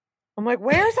 I'm like,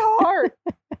 where's Hart?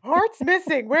 Hart's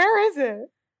missing. Where is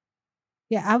it?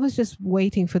 Yeah, I was just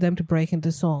waiting for them to break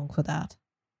into song for that.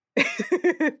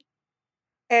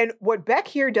 And what Beck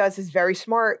here does is very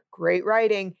smart, great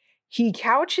writing. He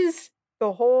couches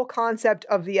the whole concept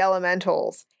of the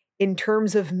elementals in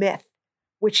terms of myth,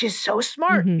 which is so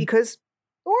smart because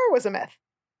Thor was a myth.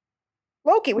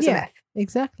 Loki was a myth.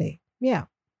 Exactly. Yeah.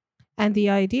 And the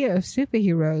idea of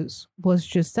superheroes was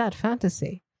just that,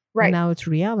 fantasy. Right. And now it's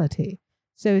reality.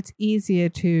 So it's easier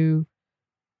to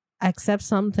accept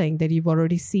something that you've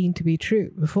already seen to be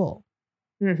true before.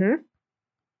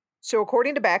 So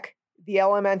according to Beck, the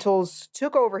elementals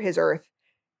took over his Earth,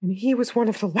 and he was one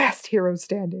of the last heroes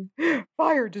standing.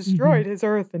 Fire destroyed his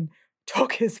Earth and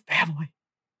took his family.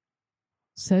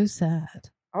 So sad.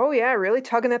 Oh, yeah, really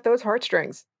tugging at those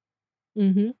heartstrings.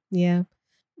 Yeah.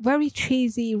 Very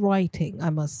cheesy writing, I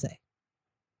must say.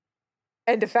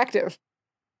 And effective.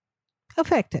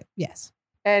 Effective, yes.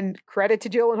 And credit to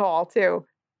Gyllenhaal, too.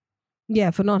 Yeah,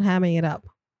 for not hamming it up.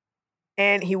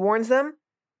 And he warns them,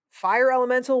 Fire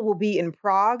Elemental will be in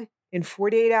Prague in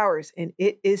 48 hours, and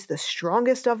it is the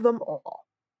strongest of them all.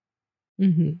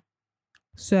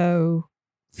 So,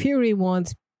 Fury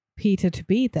wants Peter to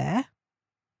be there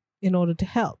in order to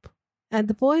help. And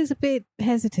the boy is a bit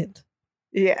hesitant.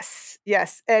 Yes.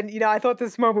 And, I thought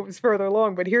this moment was further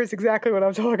along, but here's exactly what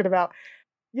I'm talking about.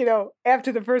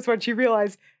 After the first one, she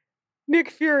realized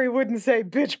Nick Fury wouldn't say,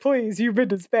 bitch, please, you've been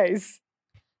to space.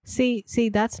 See,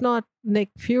 that's not Nick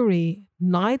Fury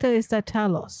Neither is that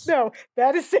Talos. No,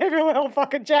 that is Samuel L.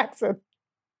 fucking Jackson.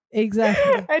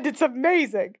 Exactly. And it's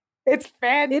amazing. It's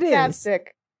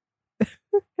fantastic. It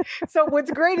is. So what's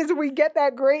great is we get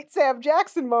that great Sam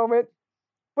Jackson moment,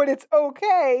 but it's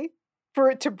okay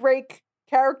for it to break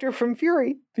character from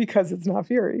Fury because it's not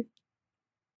Fury.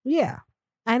 Yeah.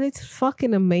 And it's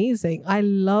fucking amazing. I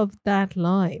love that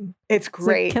line. It's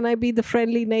great. Like, can I be the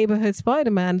friendly neighborhood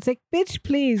Spider-Man? It's like, bitch,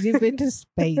 please, you've been to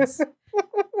space.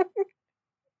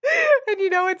 And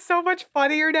it's so much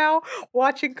funnier now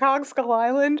watching Kong Skull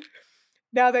Island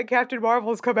now that Captain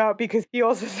Marvel's come out, because he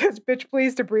also says bitch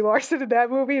please to Brie Larson in that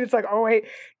movie. And it's like, oh wait,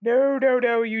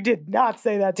 no, you did not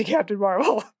say that to Captain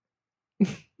Marvel.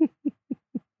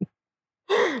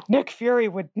 Nick Fury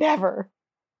would never.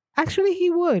 Actually, he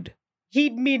would.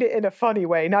 He'd mean it in a funny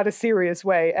way, not a serious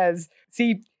way,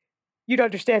 you'd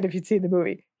understand if you'd seen the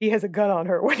movie. He has a gun on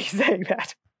her when he's saying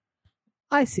that.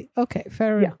 I see. Okay,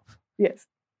 fair enough. Yes.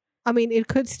 I mean, it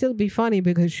could still be funny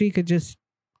because she could just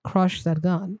crush that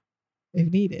gun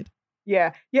if needed.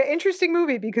 Yeah, interesting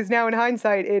movie, because now in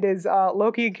hindsight, it is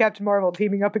Loki and Captain Marvel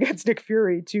teaming up against Nick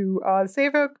Fury to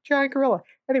save a giant gorilla.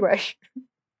 Anyway.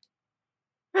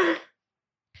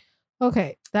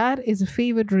 Okay, that is a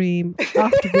fever dream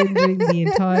after binging the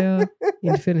entire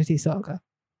Infinity Saga.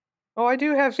 Oh, I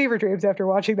do have fever dreams after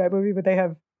watching that movie, but they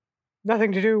have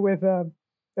nothing to do with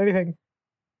anything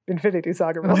Infinity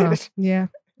Saga related. Yeah.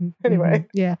 Anyway.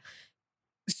 Yeah.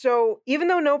 So even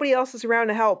though nobody else is around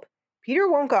to help, Peter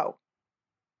won't go.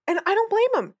 And I don't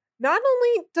blame him. Not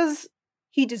only does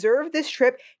he deserve this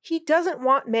trip, he doesn't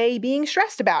want May being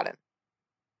stressed about him.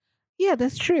 Yeah,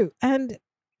 that's true. And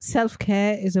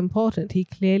self-care is important. He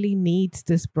clearly needs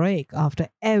this break after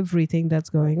everything that's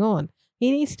going on.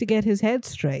 He needs to get his head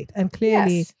straight. And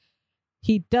clearly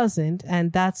he doesn't.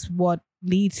 And that's what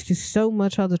leads to so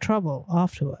much other trouble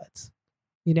afterwards.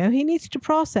 He needs to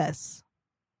process.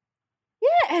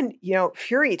 Yeah, and,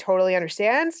 Fury totally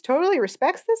understands, totally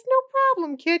respects this. No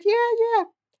problem, kid. Yeah.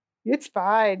 It's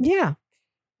fine. Yeah.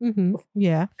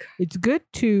 Yeah. It's good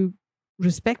to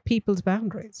respect people's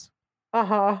boundaries.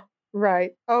 Uh-huh.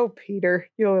 Right. Oh, Peter,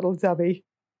 you little dummy.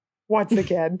 Once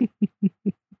again.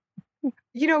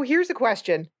 Here's a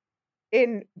question.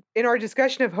 In our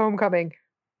discussion of Homecoming,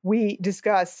 we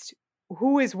discussed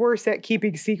who is worse at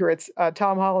keeping secrets,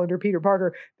 Tom Holland or Peter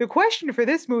Parker. The question for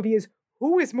this movie is,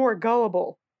 who is more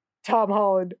gullible, Tom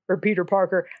Holland or Peter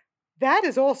Parker? That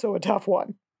is also a tough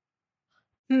one.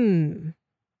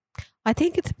 I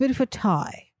think it's a bit of a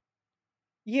tie.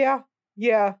 Yeah.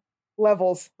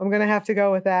 Levels. I'm going to have to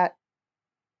go with that.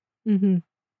 I'm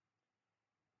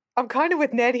kind of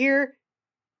with Ned here.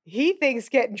 He thinks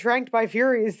getting tranked by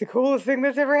Fury is the coolest thing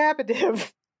that's ever happened to him.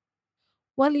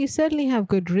 Well, you certainly have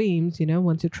good dreams,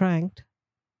 once you're tranked.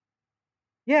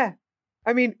 Yeah.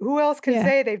 I mean, who else can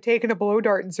say they've taken a blow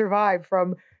dart and survived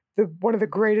from one of the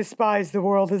greatest spies the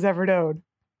world has ever known?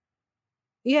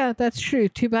 Yeah, that's true.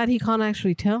 Too bad he can't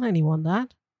actually tell anyone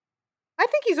that. I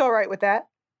think he's all right with that.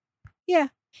 Yeah.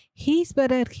 He's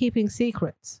better at keeping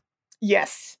secrets.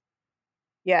 Yes.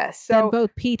 So, than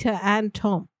both Peter and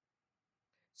Tom.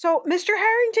 So, Mr.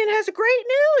 Harrington has great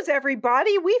news,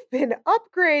 everybody. We've been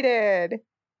upgraded.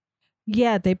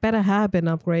 Yeah, they better have been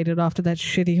upgraded after that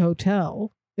shitty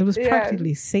hotel. It was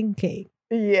practically sinking.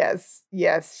 Yes.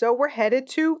 So we're headed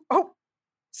to,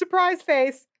 surprise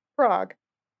face, Prague.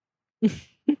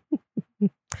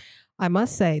 I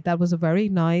must say, that was a very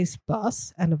nice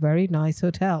bus and a very nice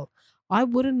hotel. I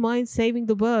wouldn't mind saving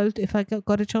the world if I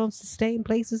got a chance to stay in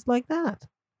places like that.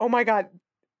 Oh my God.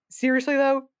 Seriously,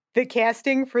 though, the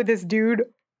casting for this dude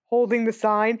holding the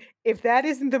sign, if that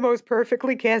isn't the most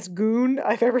perfectly cast goon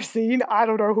I've ever seen, I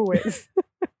don't know who is.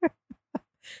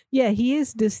 Yeah, he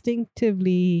is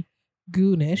distinctively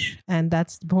goonish, and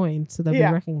that's the point, so that we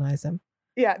recognize him.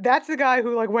 Yeah, that's the guy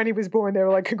who, when he was born, they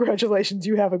were like, congratulations,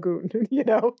 you have a goon,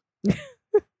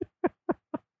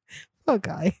 Poor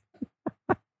guy.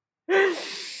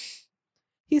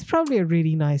 He's probably a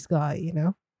really nice guy,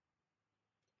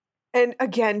 And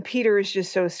again, Peter is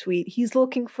just so sweet. He's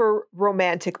looking for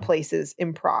romantic places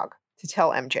in Prague to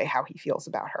tell MJ how he feels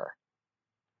about her.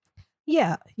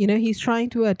 Yeah, he's trying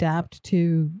to adapt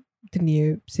to the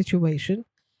new situation,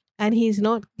 and he's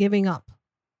not giving up.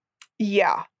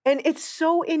 Yeah, and it's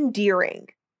so endearing.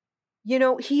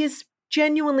 He is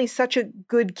genuinely such a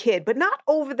good kid, but not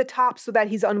over the top so that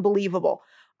he's unbelievable.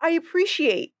 I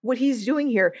appreciate what he's doing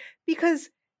here,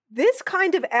 because this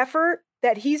kind of effort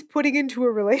that he's putting into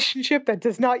a relationship that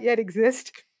does not yet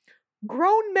exist,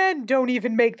 grown men don't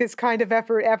even make this kind of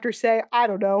effort after, say, I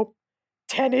don't know,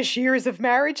 10-ish years of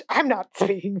marriage. I'm not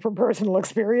speaking from personal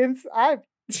experience. I'm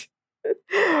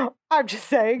just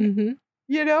saying.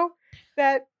 you know,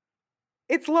 that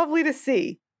it's lovely to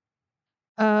see.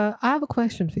 I have a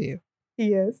question for you. He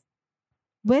is.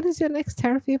 When is your next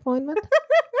therapy appointment?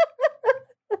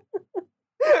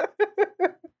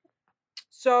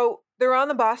 So they're on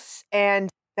the bus and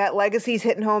that legacy's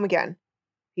hitting home again.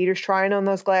 Peter's trying on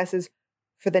those glasses.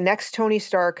 For the next Tony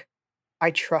Stark,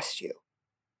 I trust you.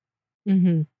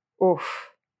 Mm-hmm. Oof.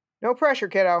 No pressure,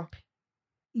 kiddo.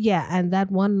 Yeah, and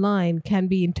that one line can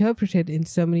be interpreted in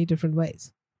so many different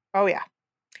ways. Oh, yeah.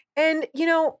 And,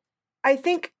 I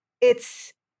think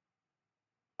it's,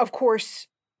 of course,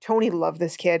 Tony loved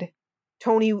this kid.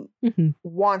 Tony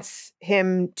wants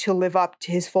him to live up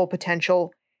to his full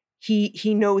potential.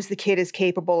 He knows the kid is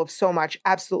capable of so much,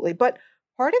 absolutely. But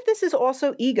part of this is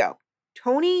also ego.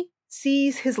 Tony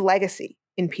sees his legacy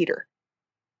in Peter.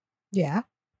 Yeah.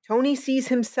 Tony sees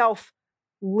himself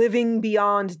living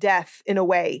beyond death in a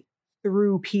way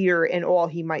through Peter and all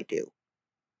he might do.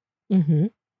 Mm-hmm.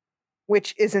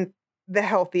 Which isn't the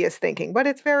healthiest thinking, but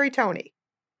it's very Tony.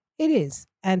 It is.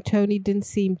 And Tony didn't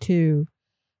seem to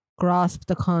grasp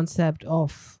the concept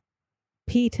of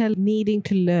Peter needing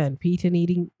to learn, Peter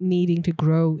needing to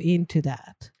grow into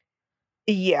that.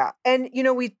 Yeah. And,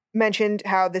 we mentioned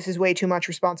how this is way too much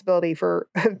responsibility for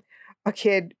a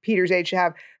kid Peter's age to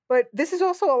have. But this is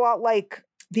also a lot like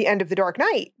the end of The Dark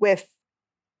Knight with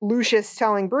Lucius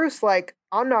telling Bruce, like,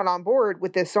 I'm not on board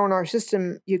with this sonar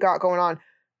system you got going on.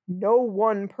 No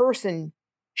one person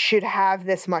should have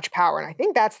this much power. And I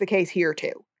think that's the case here,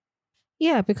 too.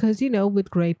 Yeah, because, with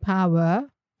great power.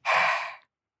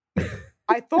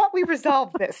 I thought we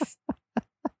resolved this.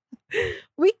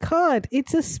 We can't.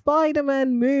 It's a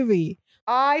Spider-Man movie.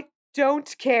 I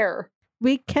don't care.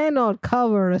 We cannot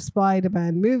cover a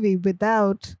Spider-Man movie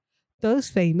without those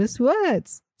famous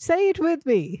words. Say it with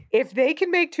me. If they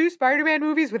can make 2 Spider-Man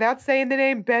movies without saying the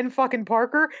name Ben fucking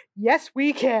Parker, yes,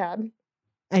 we can.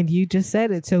 And you just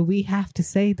said it, so we have to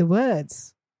say the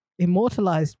words.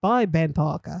 Immortalized by Ben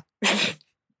Parker.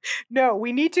 No,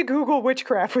 we need to Google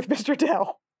witchcraft with Mr.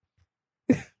 Dell.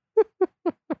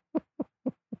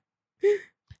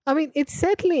 I mean, it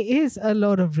certainly is a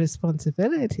lot of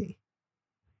responsibility.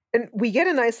 And we get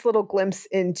a nice little glimpse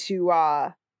into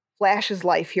Flash's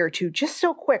life here, too, just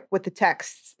so quick with the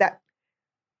texts that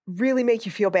really make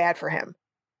you feel bad for him.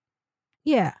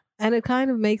 Yeah, and it kind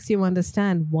of makes you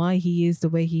understand why he is the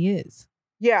way he is.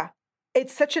 Yeah,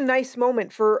 it's such a nice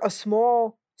moment for a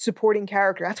small supporting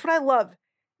character. That's what I love.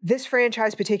 This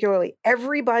franchise particularly,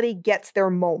 everybody gets their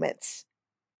moments.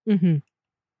 Mm-hmm.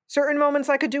 Certain moments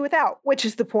I could do without, which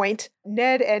is the point.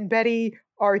 Ned and Betty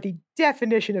are the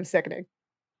definition of sickening.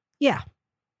 Yeah,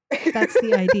 that's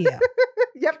the idea.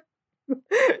 Yep.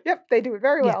 Yep, they do it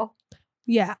very well.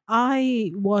 Yeah,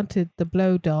 I wanted the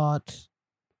blow dart,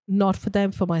 not for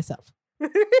them, for myself.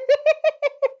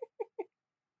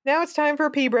 Now it's time for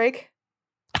a pee break.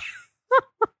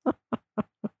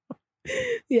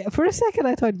 Yeah, for a second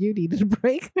I thought you needed a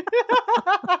break.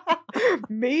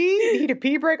 Me? Need a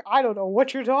pee break? I don't know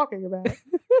what you're talking about.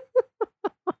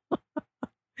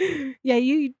 Yeah,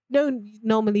 you don't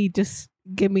normally just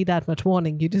give me that much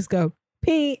warning. You just go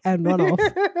pee and run off.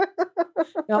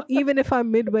 Now, even if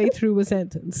I'm midway through a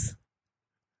sentence.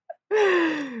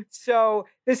 So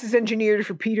this is engineered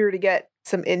for Peter to get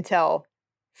some intel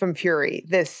from Fury.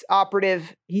 This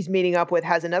operative he's meeting up with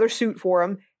has another suit for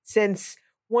him, since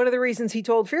one of the reasons he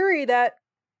told Fury that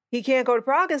he can't go to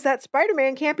Prague is that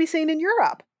Spider-Man can't be seen in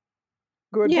Europe.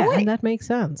 Good point. Yeah, and that makes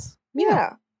sense.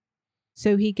 Yeah.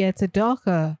 So he gets a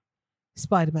darker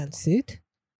Spider-Man suit,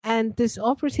 and this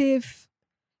operative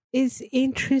is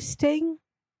interesting.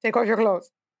 Take off your clothes.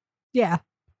 Yeah.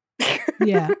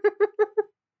 Yeah.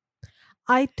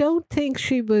 I don't think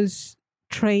she was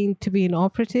trained to be an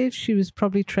operative. She was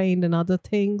probably trained in other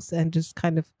things and just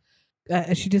kind of,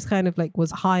 she just kind of like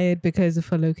was hired because of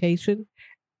her location.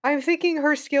 I'm thinking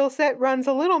her skill set runs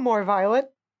a little more violent.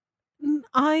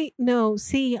 I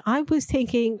was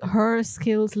thinking her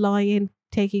skills lie in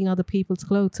taking other people's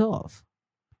clothes off.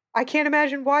 I can't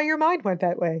imagine why your mind went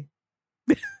that way.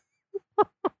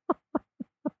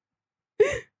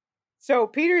 So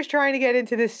Peter's trying to get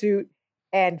into this suit,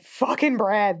 and fucking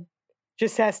Brad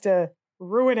just has to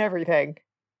ruin everything.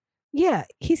 Yeah,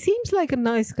 he seems like a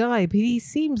nice guy, but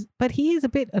he is a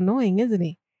bit annoying, isn't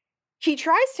he? He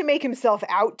tries to make himself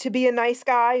out to be a nice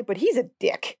guy, but he's a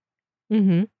dick.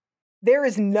 Mm-hmm. There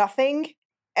is nothing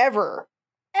ever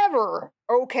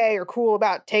okay or cool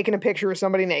about taking a picture of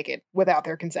somebody naked without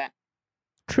their consent.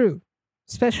 True.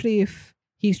 Especially if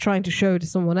he's trying to show it to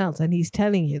someone else and he's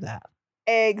telling you that.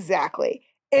 Exactly.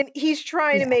 And he's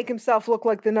trying to make himself look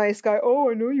like the nice guy. Oh,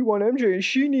 I know you want MJ and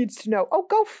she needs to know. Oh,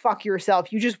 go fuck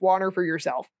yourself. You just want her for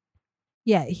yourself.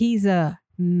 Yeah, he's a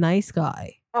nice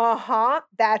guy. Uh-huh.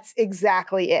 That's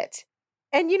exactly it.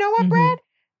 And you know what, Hmm. Brad?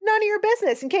 None of your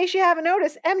business. In case you haven't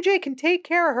noticed, MJ can take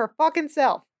care of her fucking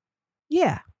self.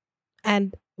 Yeah.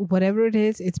 And whatever it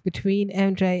is, it's between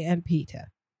MJ and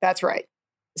Peter. That's right.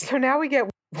 So now we get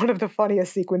one of the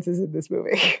funniest sequences in this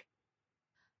movie.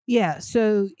 Yeah,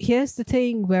 so here's the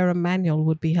thing where a manual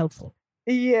would be helpful.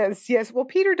 Yes, yes. Well,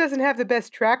 Peter doesn't have the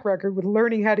best track record with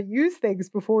learning how to use things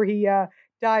before he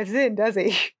dives in, does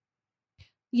he?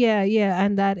 Yeah, yeah,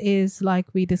 and that is, like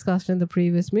we discussed in the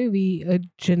previous movie, a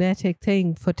genetic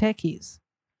thing for techies.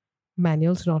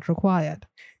 Manuals not required.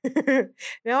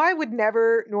 Now, I would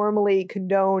never normally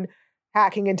condone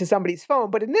hacking into somebody's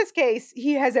phone, but in this case,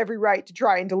 he has every right to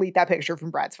try and delete that picture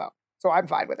from Brad's phone. So I'm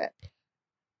fine with it.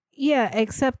 Yeah,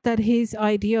 except that his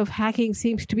idea of hacking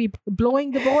seems to be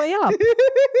blowing the boy up.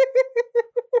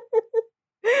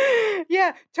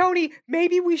 Yeah, Tony,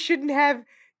 maybe we shouldn't have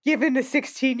given a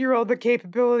 16-year-old the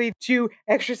capability to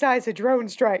exercise a drone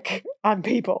strike on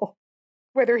people,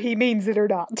 whether he means it or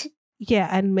not. Yeah,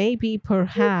 and maybe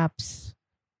perhaps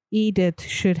Edith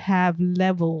should have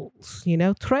levels,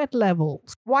 threat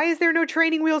levels. Why is there no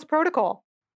training wheels protocol?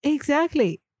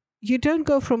 Exactly. You don't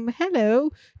go from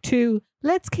hello to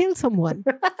let's kill someone.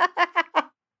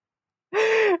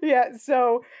 Yeah,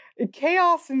 so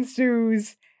chaos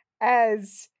ensues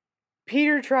as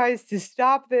Peter tries to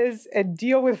stop this and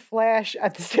deal with Flash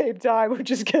at the same time, who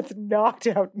just gets knocked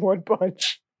out in one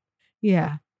punch.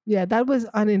 Yeah. Yeah, that was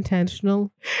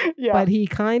unintentional, Yeah, but he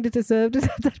kind of deserved it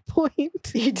at that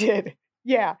point. he did.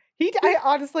 Yeah, I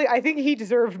honestly, I think he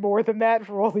deserved more than that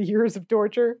for all the years of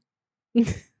torture.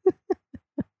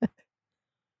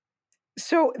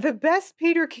 So the best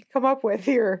Peter can come up with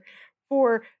here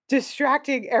for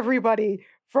distracting everybody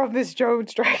from this drone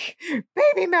strike,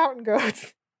 baby mountain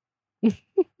goats.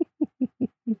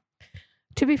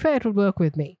 To be fair, it would work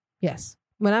with me. Yes.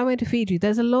 When I went to Fiji,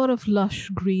 there's a lot of lush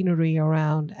greenery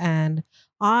around, and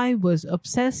I was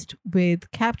obsessed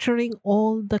with capturing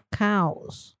all the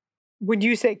cows. When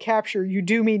you say capture, you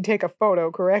do mean take a photo,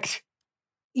 correct?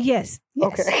 Yes.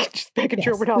 Yes. Okay, just making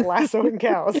sure Yes. we're not lassoing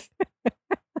cows.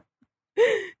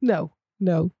 No.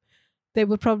 They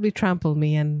would probably trample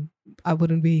me and I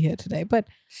wouldn't be here today. But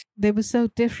they were so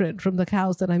different from the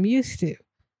cows that I'm used to.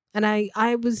 And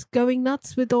I was going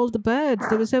nuts with all the birds.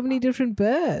 There were so many different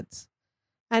birds.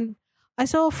 And I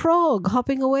saw a frog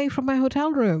hopping away from my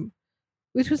hotel room,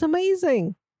 which was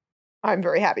amazing. I'm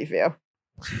very happy for you.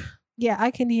 Yeah,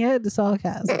 I can hear the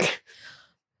sarcasm.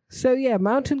 So yeah,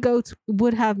 mountain goats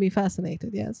would have me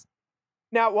fascinated, yes.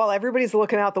 Now, while everybody's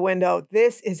looking out the window,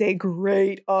 this is a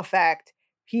great effect.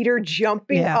 Peter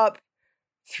jumping up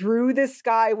through the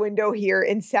sky window here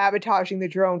and sabotaging the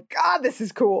drone. God, this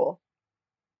is cool.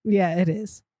 Yeah, it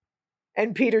is.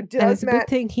 And Peter does. And it's a good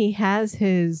thing he has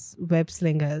his web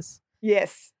slingers.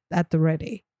 Yes. At the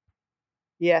ready.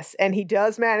 Yes, and he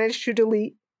does manage to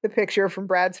delete the picture from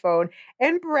Brad's phone,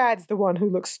 and Brad's the one who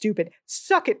looks stupid.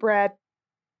 Suck it, Brad.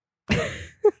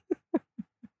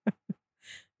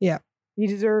 Yeah. He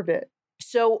deserved it.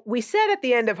 So we said at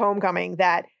the end of Homecoming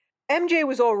that MJ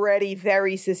was already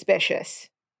very suspicious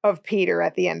of Peter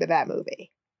at the end of that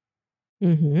movie.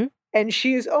 Mm-hmm. And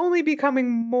she is only becoming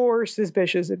more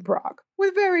suspicious in Prague,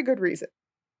 with very good reason.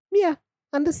 Yeah,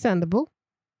 understandable.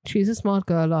 She's a smart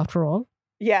girl after all.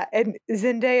 Yeah, and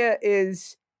Zendaya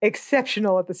is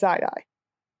exceptional at the side eye.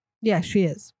 Yeah, she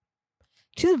is.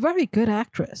 She's a very good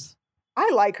actress.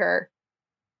 I like her.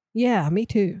 Yeah, me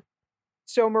too.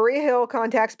 So Maria Hill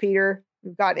contacts Peter.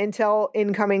 We've got intel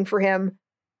incoming for him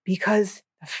because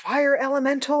the fire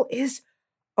elemental is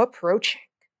approaching.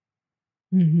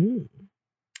 Mm-hmm.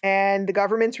 And the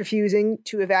government's refusing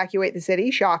to evacuate the city.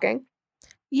 Shocking.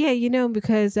 Yeah,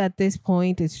 because at this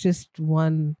point, it's just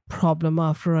one problem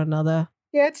after another.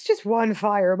 Yeah, it's just one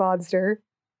fire monster.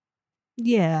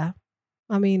 Yeah.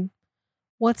 I mean,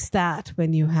 what's that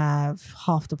when you have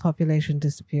half the population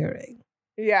disappearing?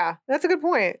 Yeah, that's a good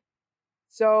point.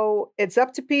 So it's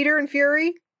up to Peter and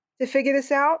Fury to figure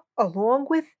this out, along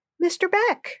with Mr.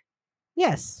 Beck.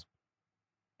 Yes.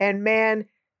 And man,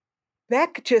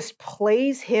 Beck just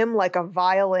plays him like a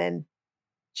violin.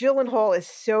 Gyllenhaal is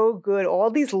so good. All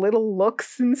these little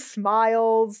looks and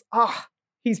smiles. Ah,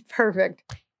 he's perfect.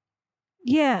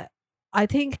 Yeah. I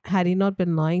think had he not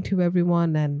been lying to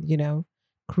everyone and,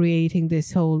 creating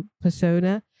this whole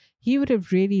persona, he would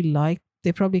have really liked,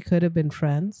 they probably could have been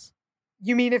friends.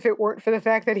 You mean if it weren't for the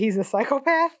fact that he's a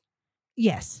psychopath?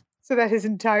 Yes. So that his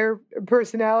entire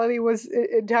personality was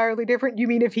entirely different? You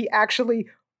mean if he actually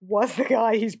was the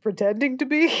guy he's pretending to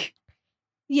be?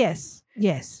 Yes.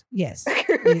 Yeah,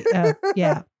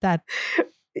 that.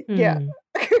 Yeah.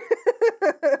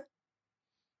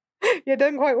 Yeah, it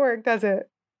doesn't quite work, does it?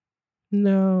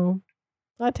 No,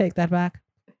 I take that back.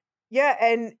 Yeah,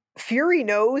 and Fury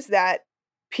knows that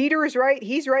Peter is right.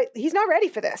 He's right. He's not ready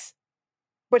for this,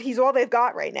 but he's all they've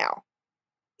got right now.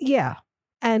 Yeah.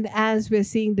 And as we're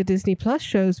seeing the Disney Plus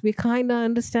shows, we're kind of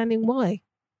understanding why.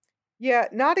 Yeah,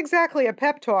 not exactly a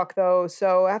pep talk, though.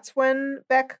 So that's when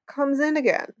Beck comes in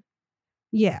again.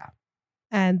 Yeah.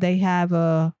 And they have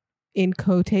a, in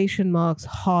quotation marks,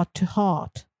 heart to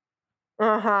heart.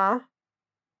 Uh-huh.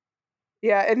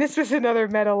 Yeah, and this was another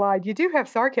meta line. You do have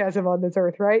sarcasm on this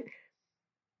earth, right?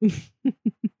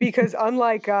 Because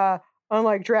unlike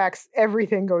Drax,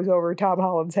 everything goes over Tom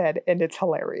Holland's head, and it's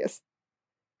hilarious.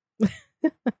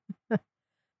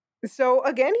 So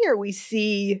again, here we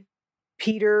see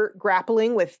Peter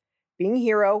grappling with being a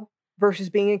hero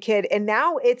versus being a kid, and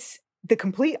now it's the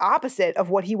complete opposite of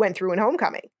what he went through in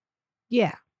Homecoming.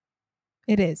 Yeah,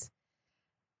 it is.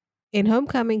 In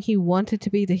Homecoming, he wanted to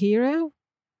be the hero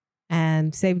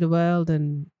and save the world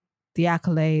and the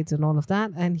accolades and all of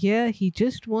that. And here, he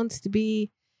just wants to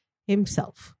be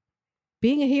himself.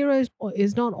 Being a hero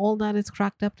is not all that it's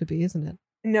cracked up to be, isn't it?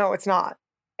 No, it's not.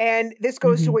 And this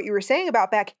goes to what you were saying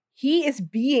about Beck. He is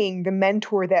being the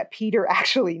mentor that Peter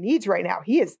actually needs right now.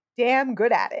 He is damn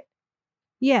good at it.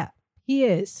 Yeah, he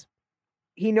is.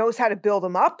 He knows how to build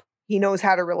him up. He knows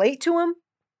how to relate to him.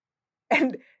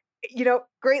 And, you know,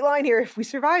 great line here. If we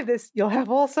survive this, you'll have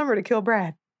all summer to kill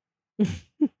Brad.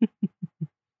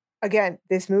 Again,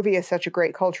 this movie is such a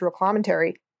great cultural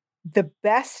commentary. The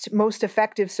best, most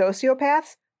effective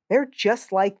sociopaths, they're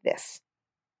just like this.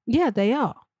 Yeah, they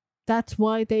are. That's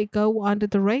why they go under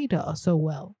the radar so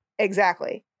well.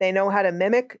 Exactly. They know how to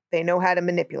mimic. They know how to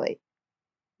manipulate.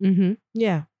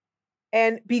 Yeah.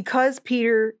 And because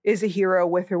Peter is a hero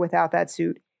with or without that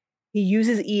suit, he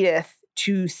uses Edith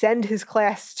to send his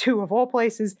class to, of all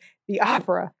places, the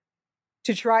opera,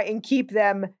 to try and keep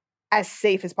them as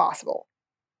safe as possible.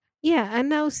 Yeah, and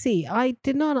now see, I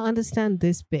did not understand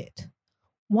this bit.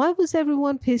 Why was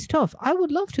everyone pissed off? I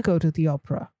would love to go to the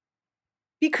opera.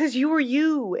 Because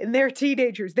you and they're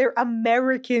teenagers. They're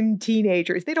American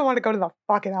teenagers. They don't want to go to the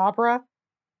fucking opera.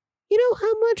 You know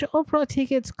how much opera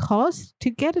tickets cost to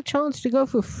get a chance to go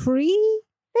for free?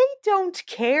 They don't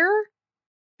care.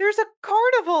 There's a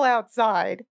carnival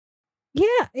outside.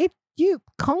 Yeah,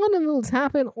 carnivals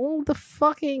happen all the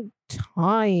fucking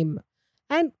time.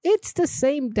 And it's the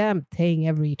same damn thing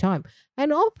every time.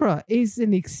 An opera is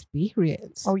an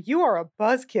experience. Oh, you are a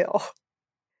buzzkill.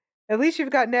 At least you've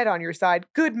got Ned on your side.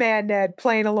 Good man, Ned,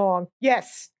 playing along.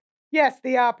 Yes. Yes,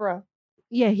 the opera.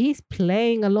 Yeah, he's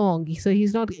playing along, so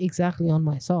he's not exactly on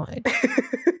my side.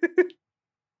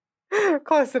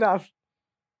 Close enough.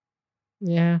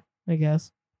 Yeah, I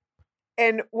guess.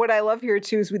 And what I love here,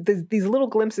 too, is with these little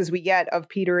glimpses we get of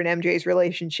Peter and MJ's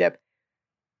relationship.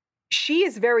 She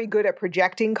is very good at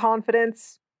projecting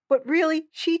confidence, but really,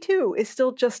 she, too, is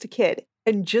still just a kid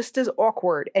and just as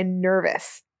awkward and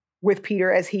nervous with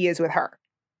Peter as he is with her.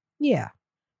 Yeah.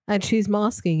 And she's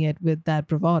masking it with that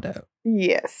bravado.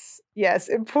 Yes. Yes.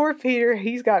 And poor Peter,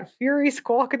 he's got Fury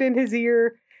squawking in his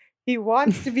ear. He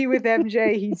wants to be with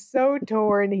MJ. He's so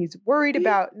torn. He's worried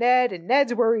about Ned, and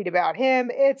Ned's worried about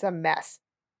him. It's a mess.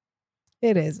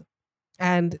 It is.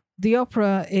 And the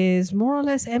opera is more or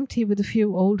less empty with a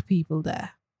few old people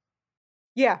there.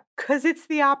 Yeah, because it's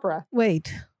the opera.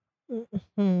 Wait.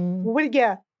 What?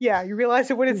 Yeah. You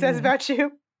realize what it says about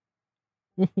you?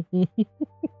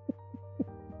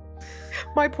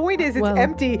 My point is, it's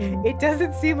empty. It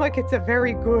doesn't seem like it's a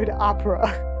very good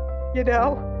opera, you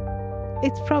know?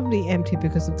 It's probably empty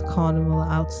because of the carnival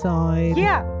outside.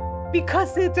 Yeah,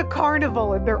 because it's a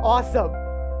carnival and they're awesome.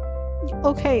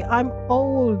 Okay, I'm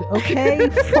old, okay?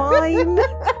 Fine.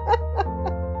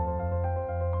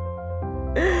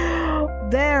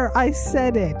 There, I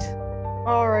said it.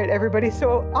 All right, everybody.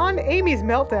 So on Amy's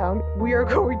meltdown, we are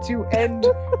going to end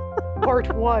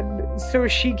part 1 so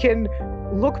she can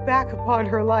look back upon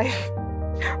her life,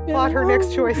 plot her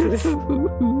next choices.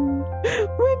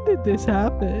 When did this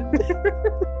happen?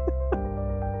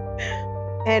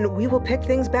 And we will pick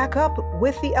things back up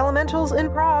with the Elementals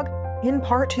in Prague in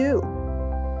part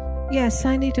 2. Yes,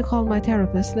 I need to call my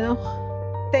therapist now.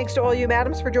 Thanks to all you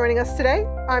madams for joining us today.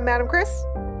 I'm Madam Chris.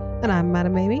 And I'm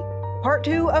Madam Amy. Part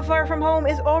 2 of Far From Home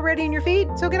is already in your feed,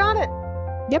 so get on it.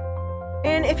 Yep.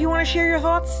 And if you want to share your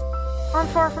thoughts on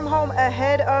Far From Home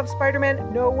ahead of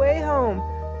Spider-Man No Way Home,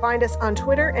 find us on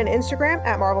Twitter and Instagram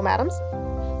at Marvel Madams.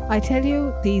 I tell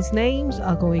you, these names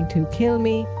are going to kill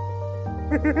me.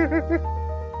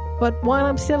 But while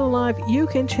I'm still alive, you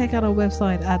can check out our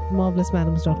website at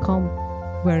marvelousmadams.com,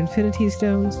 where Infinity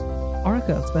Stones are a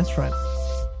girl's best friend.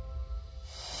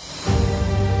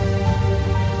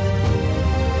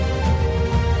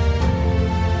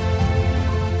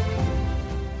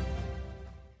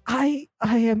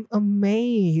 am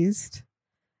amazed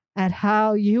at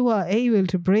how you are able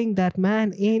to bring that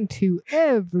man into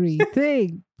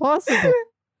everything possible.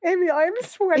 Amy, I'm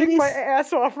sweating my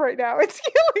ass off right now. It's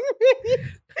killing me.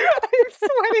 I'm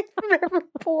sweating from every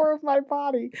pore of my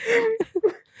body.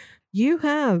 You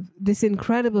have this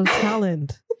incredible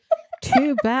talent.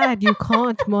 Too bad you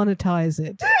can't monetize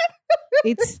it.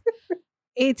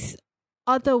 It's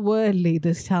otherworldly,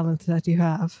 this talent that you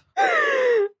have.